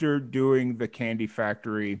after doing the Candy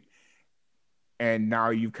Factory, and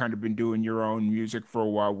now you've kind of been doing your own music for a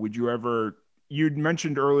while, you'd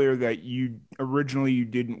mentioned earlier that you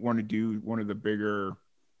didn't want to do one of the bigger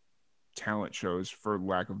talent shows, for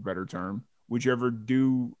lack of a better term. Would you ever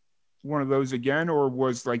do one of those again, or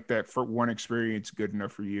was like that for one experience good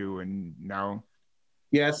enough for you and now?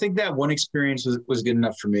 Yeah, I think that one experience was good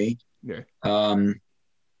enough for me. Yeah.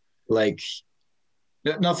 Like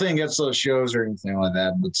nothing against those shows or anything like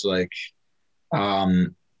that. But it's like,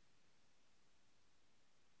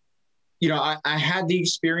 you know, I had the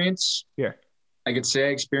experience. Yeah. I could say I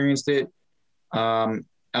experienced it. I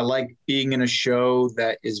like being in a show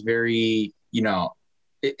that is very, you know,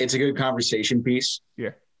 it's a good conversation piece.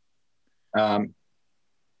 Yeah.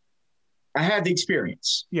 I had the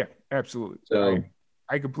experience. Yeah, absolutely. So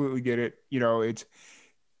I completely get it. You know,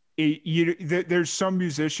 there's some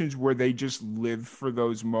musicians where they just live for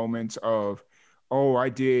those moments of, oh, I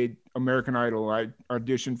did American Idol, I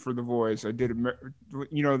auditioned for The Voice, I did,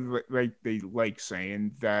 you know, like they like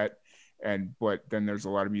saying that, but then there's a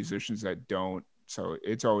lot of musicians that don't. So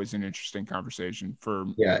it's always an interesting conversation for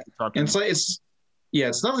yeah, and talking.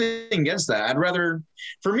 it's nothing against that.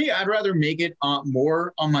 For me, I'd rather make it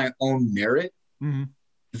more on my own merit Mhm.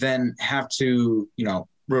 than have to,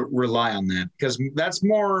 rely on that, because that's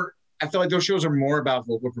more. I feel like those shows are more about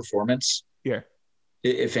vocal performance, Yeah,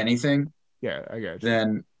 if anything, yeah, I got you.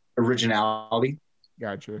 than originality.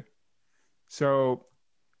 Gotcha. So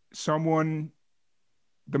someone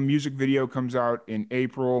the music video comes out in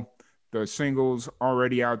April. The single's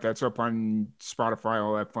already out. That's up on Spotify,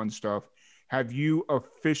 all that fun stuff. Have you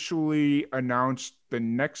officially announced the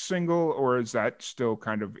next single, or is that still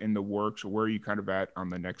kind of in the works? Or where are you kind of at on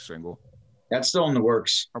the next single? That's still in the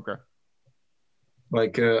works. Okay.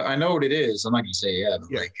 Like, I know what it is. I'm not gonna say yeah, but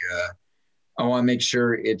Yeah. like, I want to make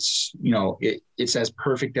sure it's it's as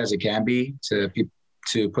perfect as it can be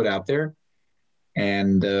to put out there.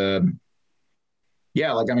 And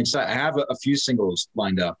yeah, like I'm excited. I have a few singles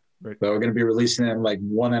lined up, Right. but we're going to be releasing them like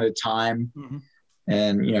one at a time, Mm-hmm.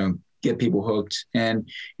 and get people hooked. And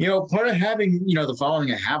part of having the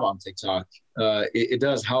following I have on TikTok, it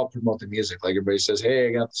does help promote the music. Like everybody says, hey,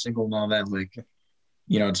 I got the single and all that. Like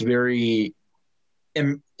it's very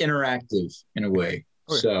interactive in a way.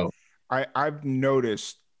 Oh, yeah. So I've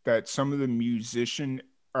noticed that some of the musician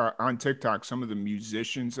on TikTok, some of the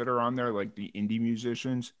musicians that are on there, like the indie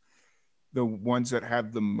musicians, the ones that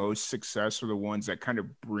have the most success are the ones that kind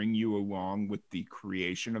of bring you along with the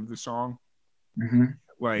creation of the song. mhm.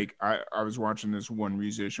 Like I was watching this one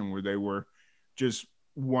musician where they were just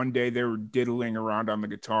one day they were diddling around on the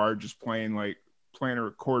guitar, just playing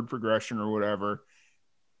a chord progression or whatever.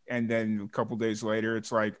 And then a couple days later,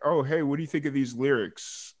 it's like, oh, hey, what do you think of these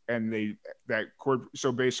lyrics? And that chord.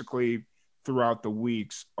 So basically, throughout the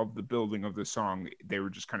weeks of the building of the song, they were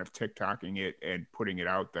just kind of TikToking it and putting it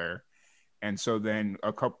out there. And so then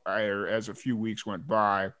as a few weeks went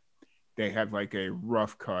by, they had like a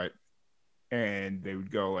rough cut, and they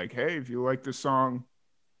would go like, "Hey, if you like this song,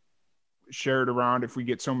 share it around. If we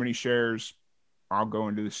get so many shares, I'll go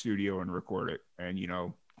into the studio and record it." And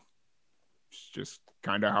it's just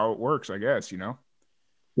kind of how it works, I guess.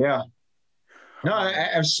 Yeah. No,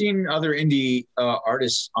 I've seen other indie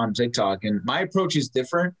artists on TikTok, and my approach is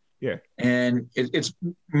different. Yeah. And it's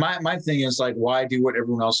my thing is like, why do what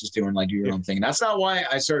everyone else is doing? Like, do your own thing. And that's not why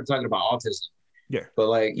I started talking about autism. Yeah. But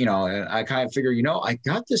like, I kind of figure, I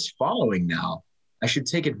got this following now. I should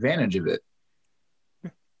take advantage of it.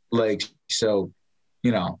 Like, so,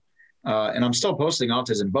 and I'm still posting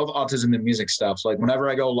autism, both autism and music stuff. So like whenever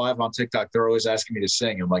I go live on TikTok, they're always asking me to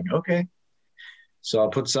sing. I'm like, okay. So I'll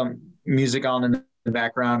put some music on in the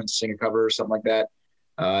background and sing a cover or something like that,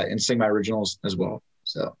 and sing my originals as well.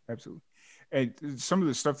 So absolutely. And some of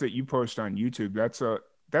the stuff that you post on YouTube,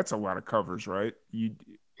 that's a lot of covers, right?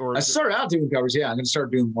 I started out doing covers. Yeah, I'm going to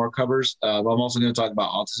start doing more covers. But I'm also going to talk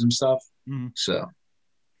about autism stuff. Mm-hmm. So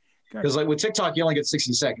because like with TikTok, you only get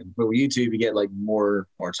 60 seconds, but with YouTube, you get like more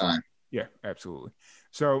time. Yeah, absolutely.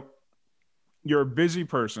 So you're a busy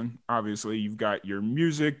person. Obviously, you've got your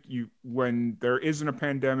music. When there isn't a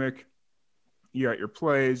pandemic, you got your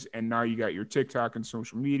plays, and now you got your TikTok and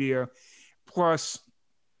social media, plus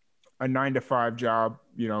a 9-to-5 job,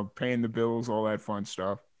 paying the bills, all that fun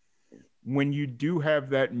stuff. When you do have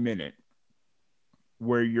that minute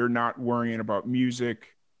where you're not worrying about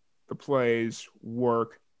music, the plays,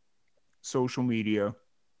 work, social media,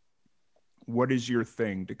 what is your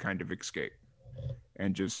thing to kind of escape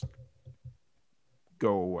and just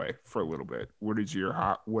go away for a little bit? What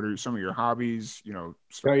are some of your hobbies?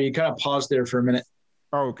 Sorry, you kind of paused there for a minute.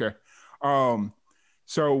 Oh, okay.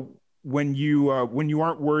 So when you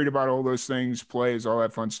aren't worried about all those things, plays, all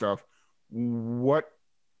that fun stuff, what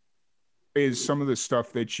is some of the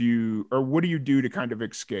stuff what do you do to kind of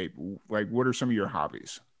escape? Like, what are some of your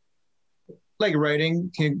hobbies? Like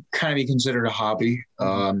writing can kind of be considered a hobby.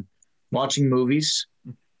 Mm-hmm. Watching movies.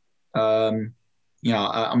 I'm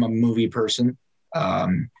a movie person.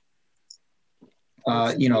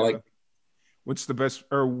 What's the best,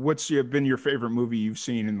 or what's been your favorite movie you've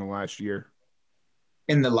seen in the last year?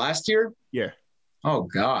 In the last year? Yeah. Oh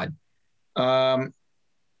God. One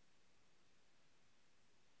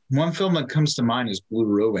film that comes to mind is Blue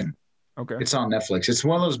Ruin. Okay. It's on Netflix. It's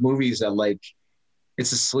one of those movies that like,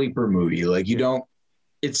 it's a sleeper movie. Like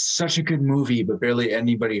it's such a good movie, but barely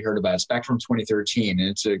anybody heard about it. It's back from 2013 and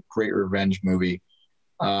it's a great revenge movie.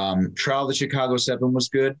 Trial of the Chicago 7 was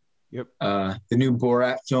good. Yep. The new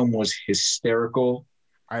Borat film was hysterical.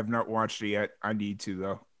 I have not watched it yet. I need to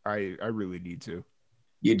though. I really need to.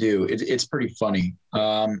 You do. It's pretty funny.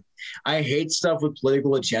 I hate stuff with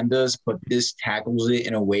political agendas, but this tackles it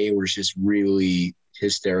in a way where it's just really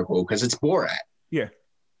hysterical because it's Borat. Yeah.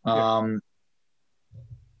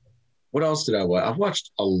 What else did I watch? I've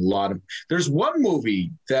watched a lot of. There's one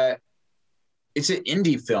movie that it's an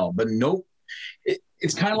indie film, but nope.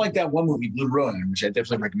 It's kind of like that one movie, Blue Ruin, which I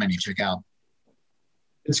definitely recommend you check out.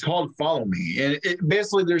 It's called Follow Me. And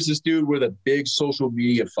basically there's this dude with a big social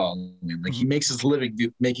media following. Like he makes his living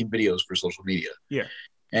making videos for social media. Yeah.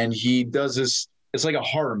 And he does this, it's like a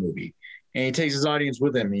horror movie. And he takes his audience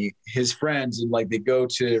with him, his friends, and like they go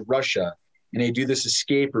to Russia and they do this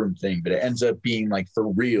escape room thing, but it ends up being like for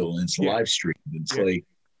real and it's live streamed. It's like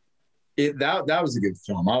that was a good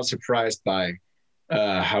film. I was surprised by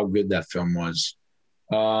how good that film was.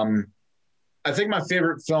 I think my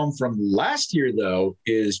favorite film from last year, though,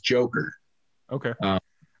 is Joker. Okay.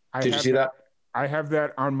 Did you see that? I have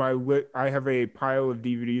that on my list. I have a pile of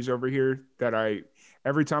DVDs over here that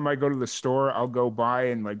every time I go to the store, I'll go buy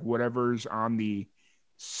and like whatever's on the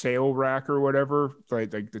sale rack or whatever,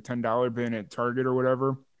 like the $10 bin at Target or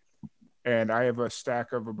whatever. And I have a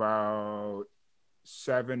stack of about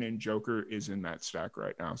 7, and Joker is in that stack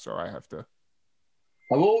right now. So I have to.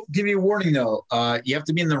 I will give you a warning, though. You have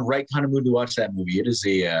to be in the right kind of mood to watch that movie. It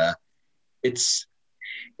is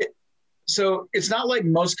so it's not like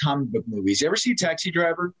most comic book movies. You ever see Taxi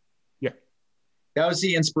Driver? Yeah. That was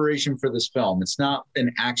the inspiration for this film. It's not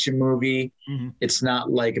an action movie. Mm-hmm. It's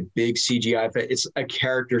not like a big CGI. It's a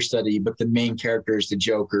character study, but the main character is the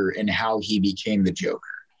Joker and how he became the Joker.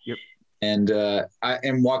 Yep.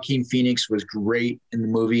 And Joaquin Phoenix was great in the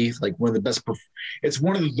movie. Like one of the best. It's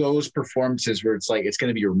one of those performances where it's like it's going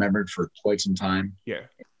to be remembered for quite some time. Yeah.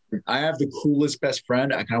 I have the coolest best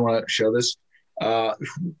friend. I kind of want to show this.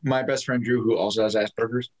 My best friend Drew, who also has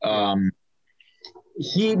Asperger's.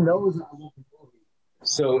 He knows.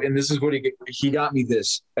 So, and this is what he got me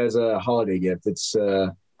this as a holiday gift. It's.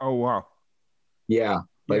 Oh wow. Yeah,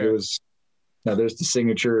 like it was. Now there's the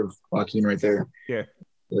signature of Joaquin right there. Yeah.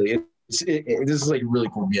 Like this is like a really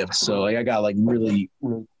cool gift. So like I got like really,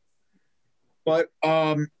 but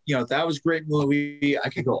that was a great movie. I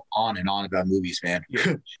could go on and on about movies, man.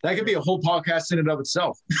 Yeah. That could be a whole podcast in and of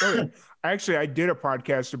itself. Actually, I did a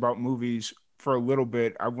podcast about movies for a little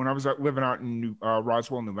bit. When I was living out in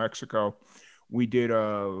Roswell, New Mexico, we did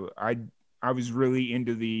I was really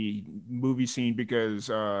into the movie scene because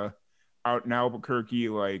out in Albuquerque,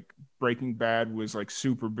 like Breaking Bad was like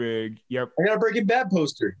super big. Yep. I got a Breaking Bad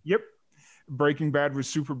poster. Yep. Breaking Bad was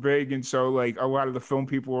super big. And so like a lot of the film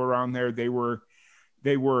people around there, they were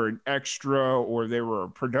an extra or they were a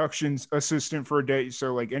production assistant for a day.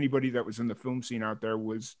 So like anybody that was in the film scene out there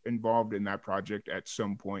was involved in that project at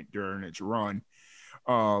some point during its run.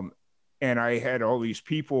 And I had all these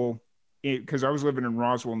people because I was living in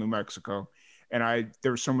Roswell, New Mexico. And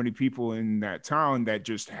there were so many people in that town that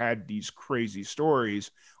just had these crazy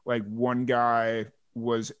stories. Like one guy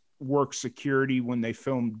worked security when they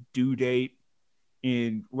filmed Due Date.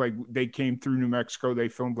 Like they came through New Mexico, they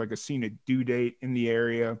filmed like a scene of Due Date in the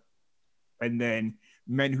area. And then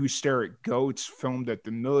Men Who Stare at Goats filmed at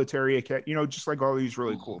the military academy, just like all these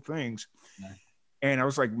really cool things. Nice. And I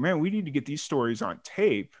was like, man, we need to get these stories on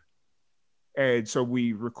tape. And so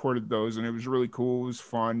we recorded those and it was really cool. It was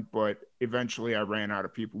fun, but eventually I ran out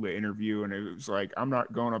of people to interview and it was like, I'm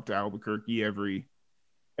not going up to Albuquerque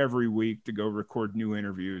every week to go record new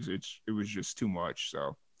interviews. It was just too much.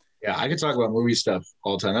 So yeah, I could talk about movie stuff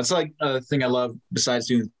all the time. That's like a thing I love besides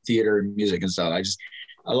doing theater and music and stuff.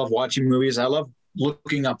 I love watching movies. I love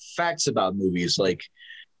looking up facts about movies, like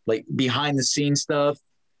behind the scenes stuff.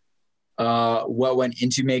 What went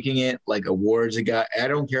into making it, like awards it got. I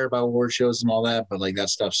don't care about award shows and all that, but like that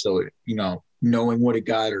stuff still, knowing what it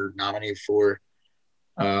got or nominated for.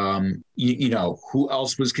 Who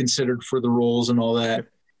else was considered for the roles and all that.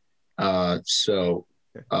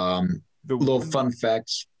 Little fun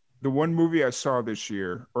facts. The one movie I saw this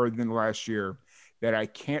year or then last year that I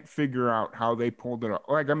can't figure out how they pulled it off.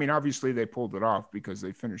 Like, I mean, obviously they pulled it off because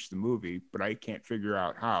they finished the movie, but I can't figure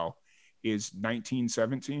out how, is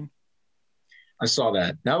 1917. I saw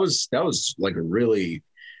that. That was like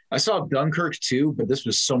I saw Dunkirk too, but this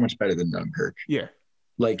was so much better than Dunkirk. Yeah.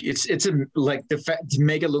 Like it's like the fact to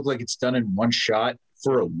make it look like it's done in one shot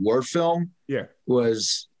for a war film. Yeah.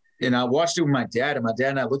 And I watched it with my dad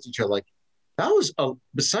and I looked at each other like, that was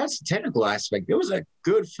besides the technical aspect, it was a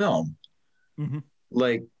good film. Mm-hmm.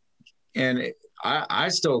 Like, and I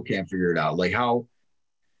still can't figure it out. Like how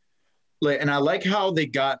and I like how they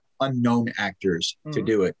got unknown actors to Mhm.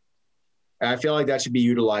 do it. I feel like that should be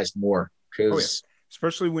utilized more Oh yeah, because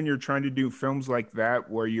especially when you're trying to do films like that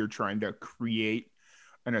where you're trying to create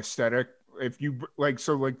an aesthetic. If you like,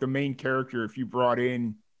 so like the main character, if you brought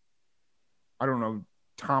in, I don't know,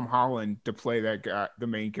 Tom Holland to play that guy, the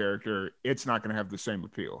main character, it's not going to have the same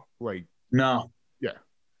appeal. Like, no. yeah,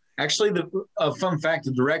 Actually, the fun fact: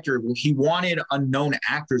 the director he wanted unknown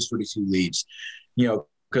actors for the two leads,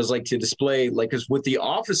 because like to display because with the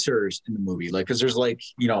officers in the movie, because there's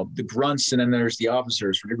the grunts and then there's the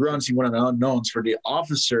officers. For the grunts, he wanted unknowns. For the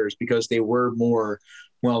officers, because they were more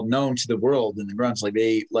well known to the world than the grunts.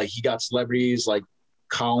 He got celebrities like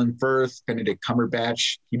Colin Firth, Benedict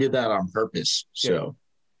Cumberbatch. He did that on purpose. yeah, So,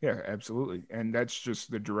 yeah, absolutely. And that's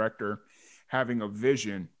just the director having a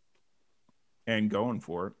vision and going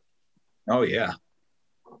for it. oh yeah,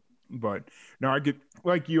 But no, I could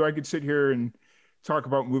like you, I could sit here and talk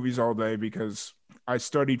about movies all day because I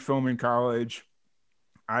studied film in college.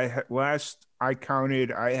 Last I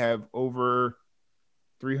counted, I have over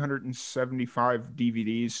 375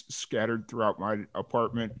 DVDs scattered throughout my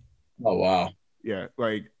apartment. oh wow, Yeah,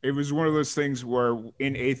 like it was one of those things where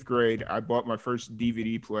in eighth grade, I bought my first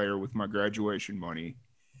DVD player with my graduation money,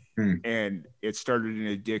 hmm. and it started an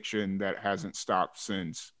addiction that hasn't stopped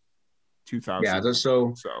since Yeah. 2000. That's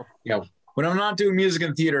so So, yeah. When I'm not doing music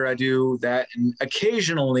and theater, I do that, and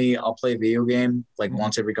occasionally I'll play a video game like mhm.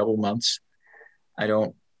 once every couple of months. I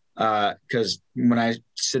don't because when I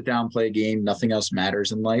sit down and play a game, nothing else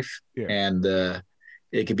matters in life, Yeah. and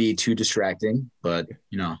it could be too distracting. But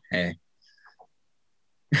hey,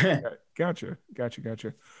 Gotcha.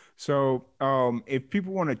 So, if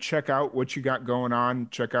people want to check out what you got going on,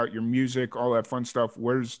 check out your music, all that fun stuff,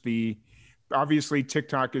 obviously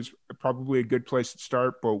TikTok is probably a good place to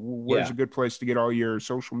start, but where's yeah, a good place to get all your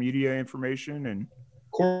social media information and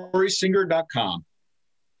CorySinger.com,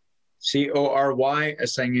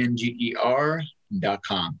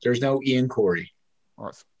 CorySinger.com. There's no E in Cory,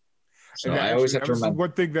 awesome. so And I always actually, have that to was the remember.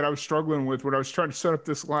 one thing that I was struggling with when I was trying to set up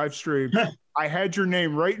this live stream. I had your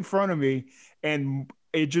name right in front of me, and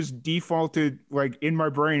it just defaulted like in my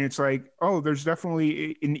brain. It's like, oh, there's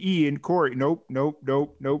definitely an E in Cory. Nope.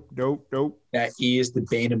 That E is the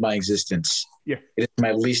bane of my existence. Yeah, It is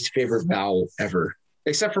my least favorite vowel ever,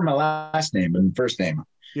 except for my last name and first name.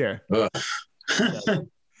 yeah. Ugh.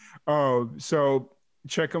 Oh, so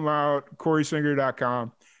check them out,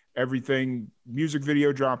 CorySinger.com. Everything, music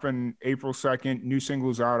video dropping April 2nd, new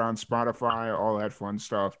singles out on Spotify, all that fun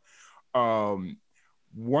stuff. Um,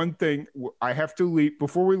 One thing I have to leave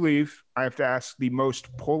before we leave, I have to ask the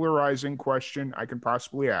most polarizing question I can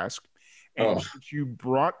possibly ask. And Oh, since you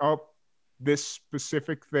brought up this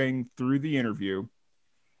specific thing through the interview,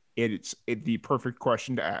 it's the perfect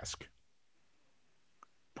question to ask.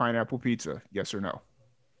 Pineapple pizza, yes or no?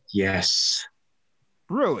 yes.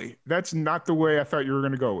 Really? That's not the way I thought you were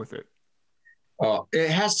going to go with it. Oh, it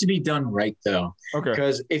has to be done right though, Okay.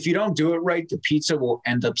 because if you don't do it right, the pizza will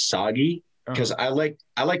end up soggy. Uh-huh. Because I like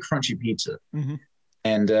crunchy pizza, Mm-hmm.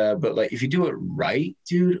 and but like if you do it right,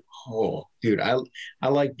 dude, oh, dude, I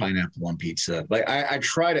like pineapple on pizza. Like I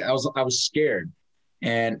tried it. I was scared,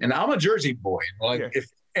 and I'm a Jersey boy. Like Yeah. if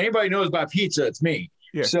anybody knows about pizza, it's me.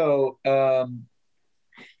 Yeah. So I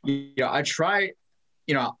try.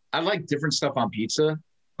 I like different stuff on pizza,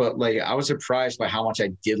 but like I was surprised by how much I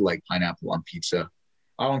did like pineapple on pizza.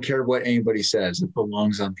 I don't care what anybody says; it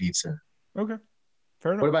belongs on pizza. Okay.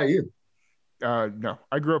 Fair What enough. about you? No,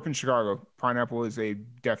 I grew up in Chicago. Pineapple is a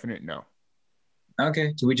definite no.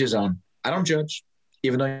 Okay, to each his own. I don't judge,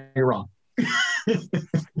 even though you're wrong.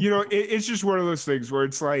 It's just one of those things where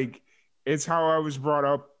it's like, it's how I was brought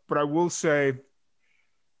up. But I will say,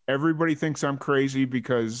 everybody thinks I'm crazy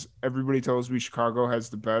because everybody tells me Chicago has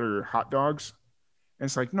the better hot dogs. And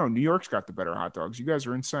it's like, no, New York's got the better hot dogs. You guys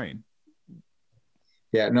are insane.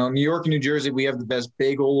 Yeah, no, New York and New Jersey, we have the best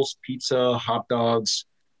bagels, pizza, hot dogs,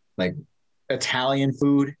 like Italian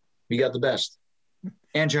food. We got the best,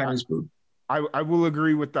 and I, Chinese food. I will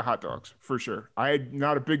agree with the hot dogs for sure. I'm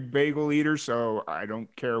not a big bagel eater, so I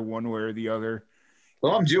don't care one way or the other.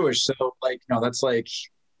 Well, I'm And Jewish, so like, that's like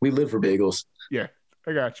we live for bagels. yeah,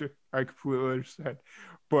 I got you. I completely understand.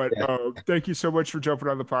 But Yeah. thank you so much for jumping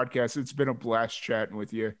on the podcast. It's been a blast chatting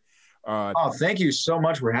with you. Uh, Oh, thank you so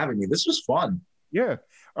much for having me. This was fun. yeah.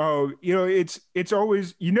 Oh, it's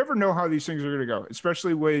always, you never know how these things are going to go,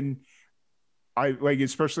 especially when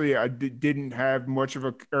especially didn't have much of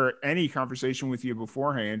a or any conversation with you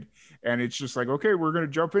beforehand, and it's just like, okay, we're going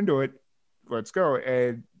to jump into it, let's go,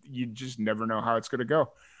 and you just never know how it's going to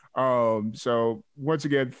go. So once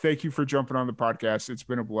again, thank you for jumping on the podcast. It's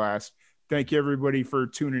been a blast. Thank you, everybody, for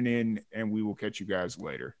tuning in, and we will catch you guys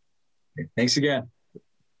later. Thanks again.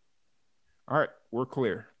 All right, we're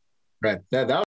clear. Right. That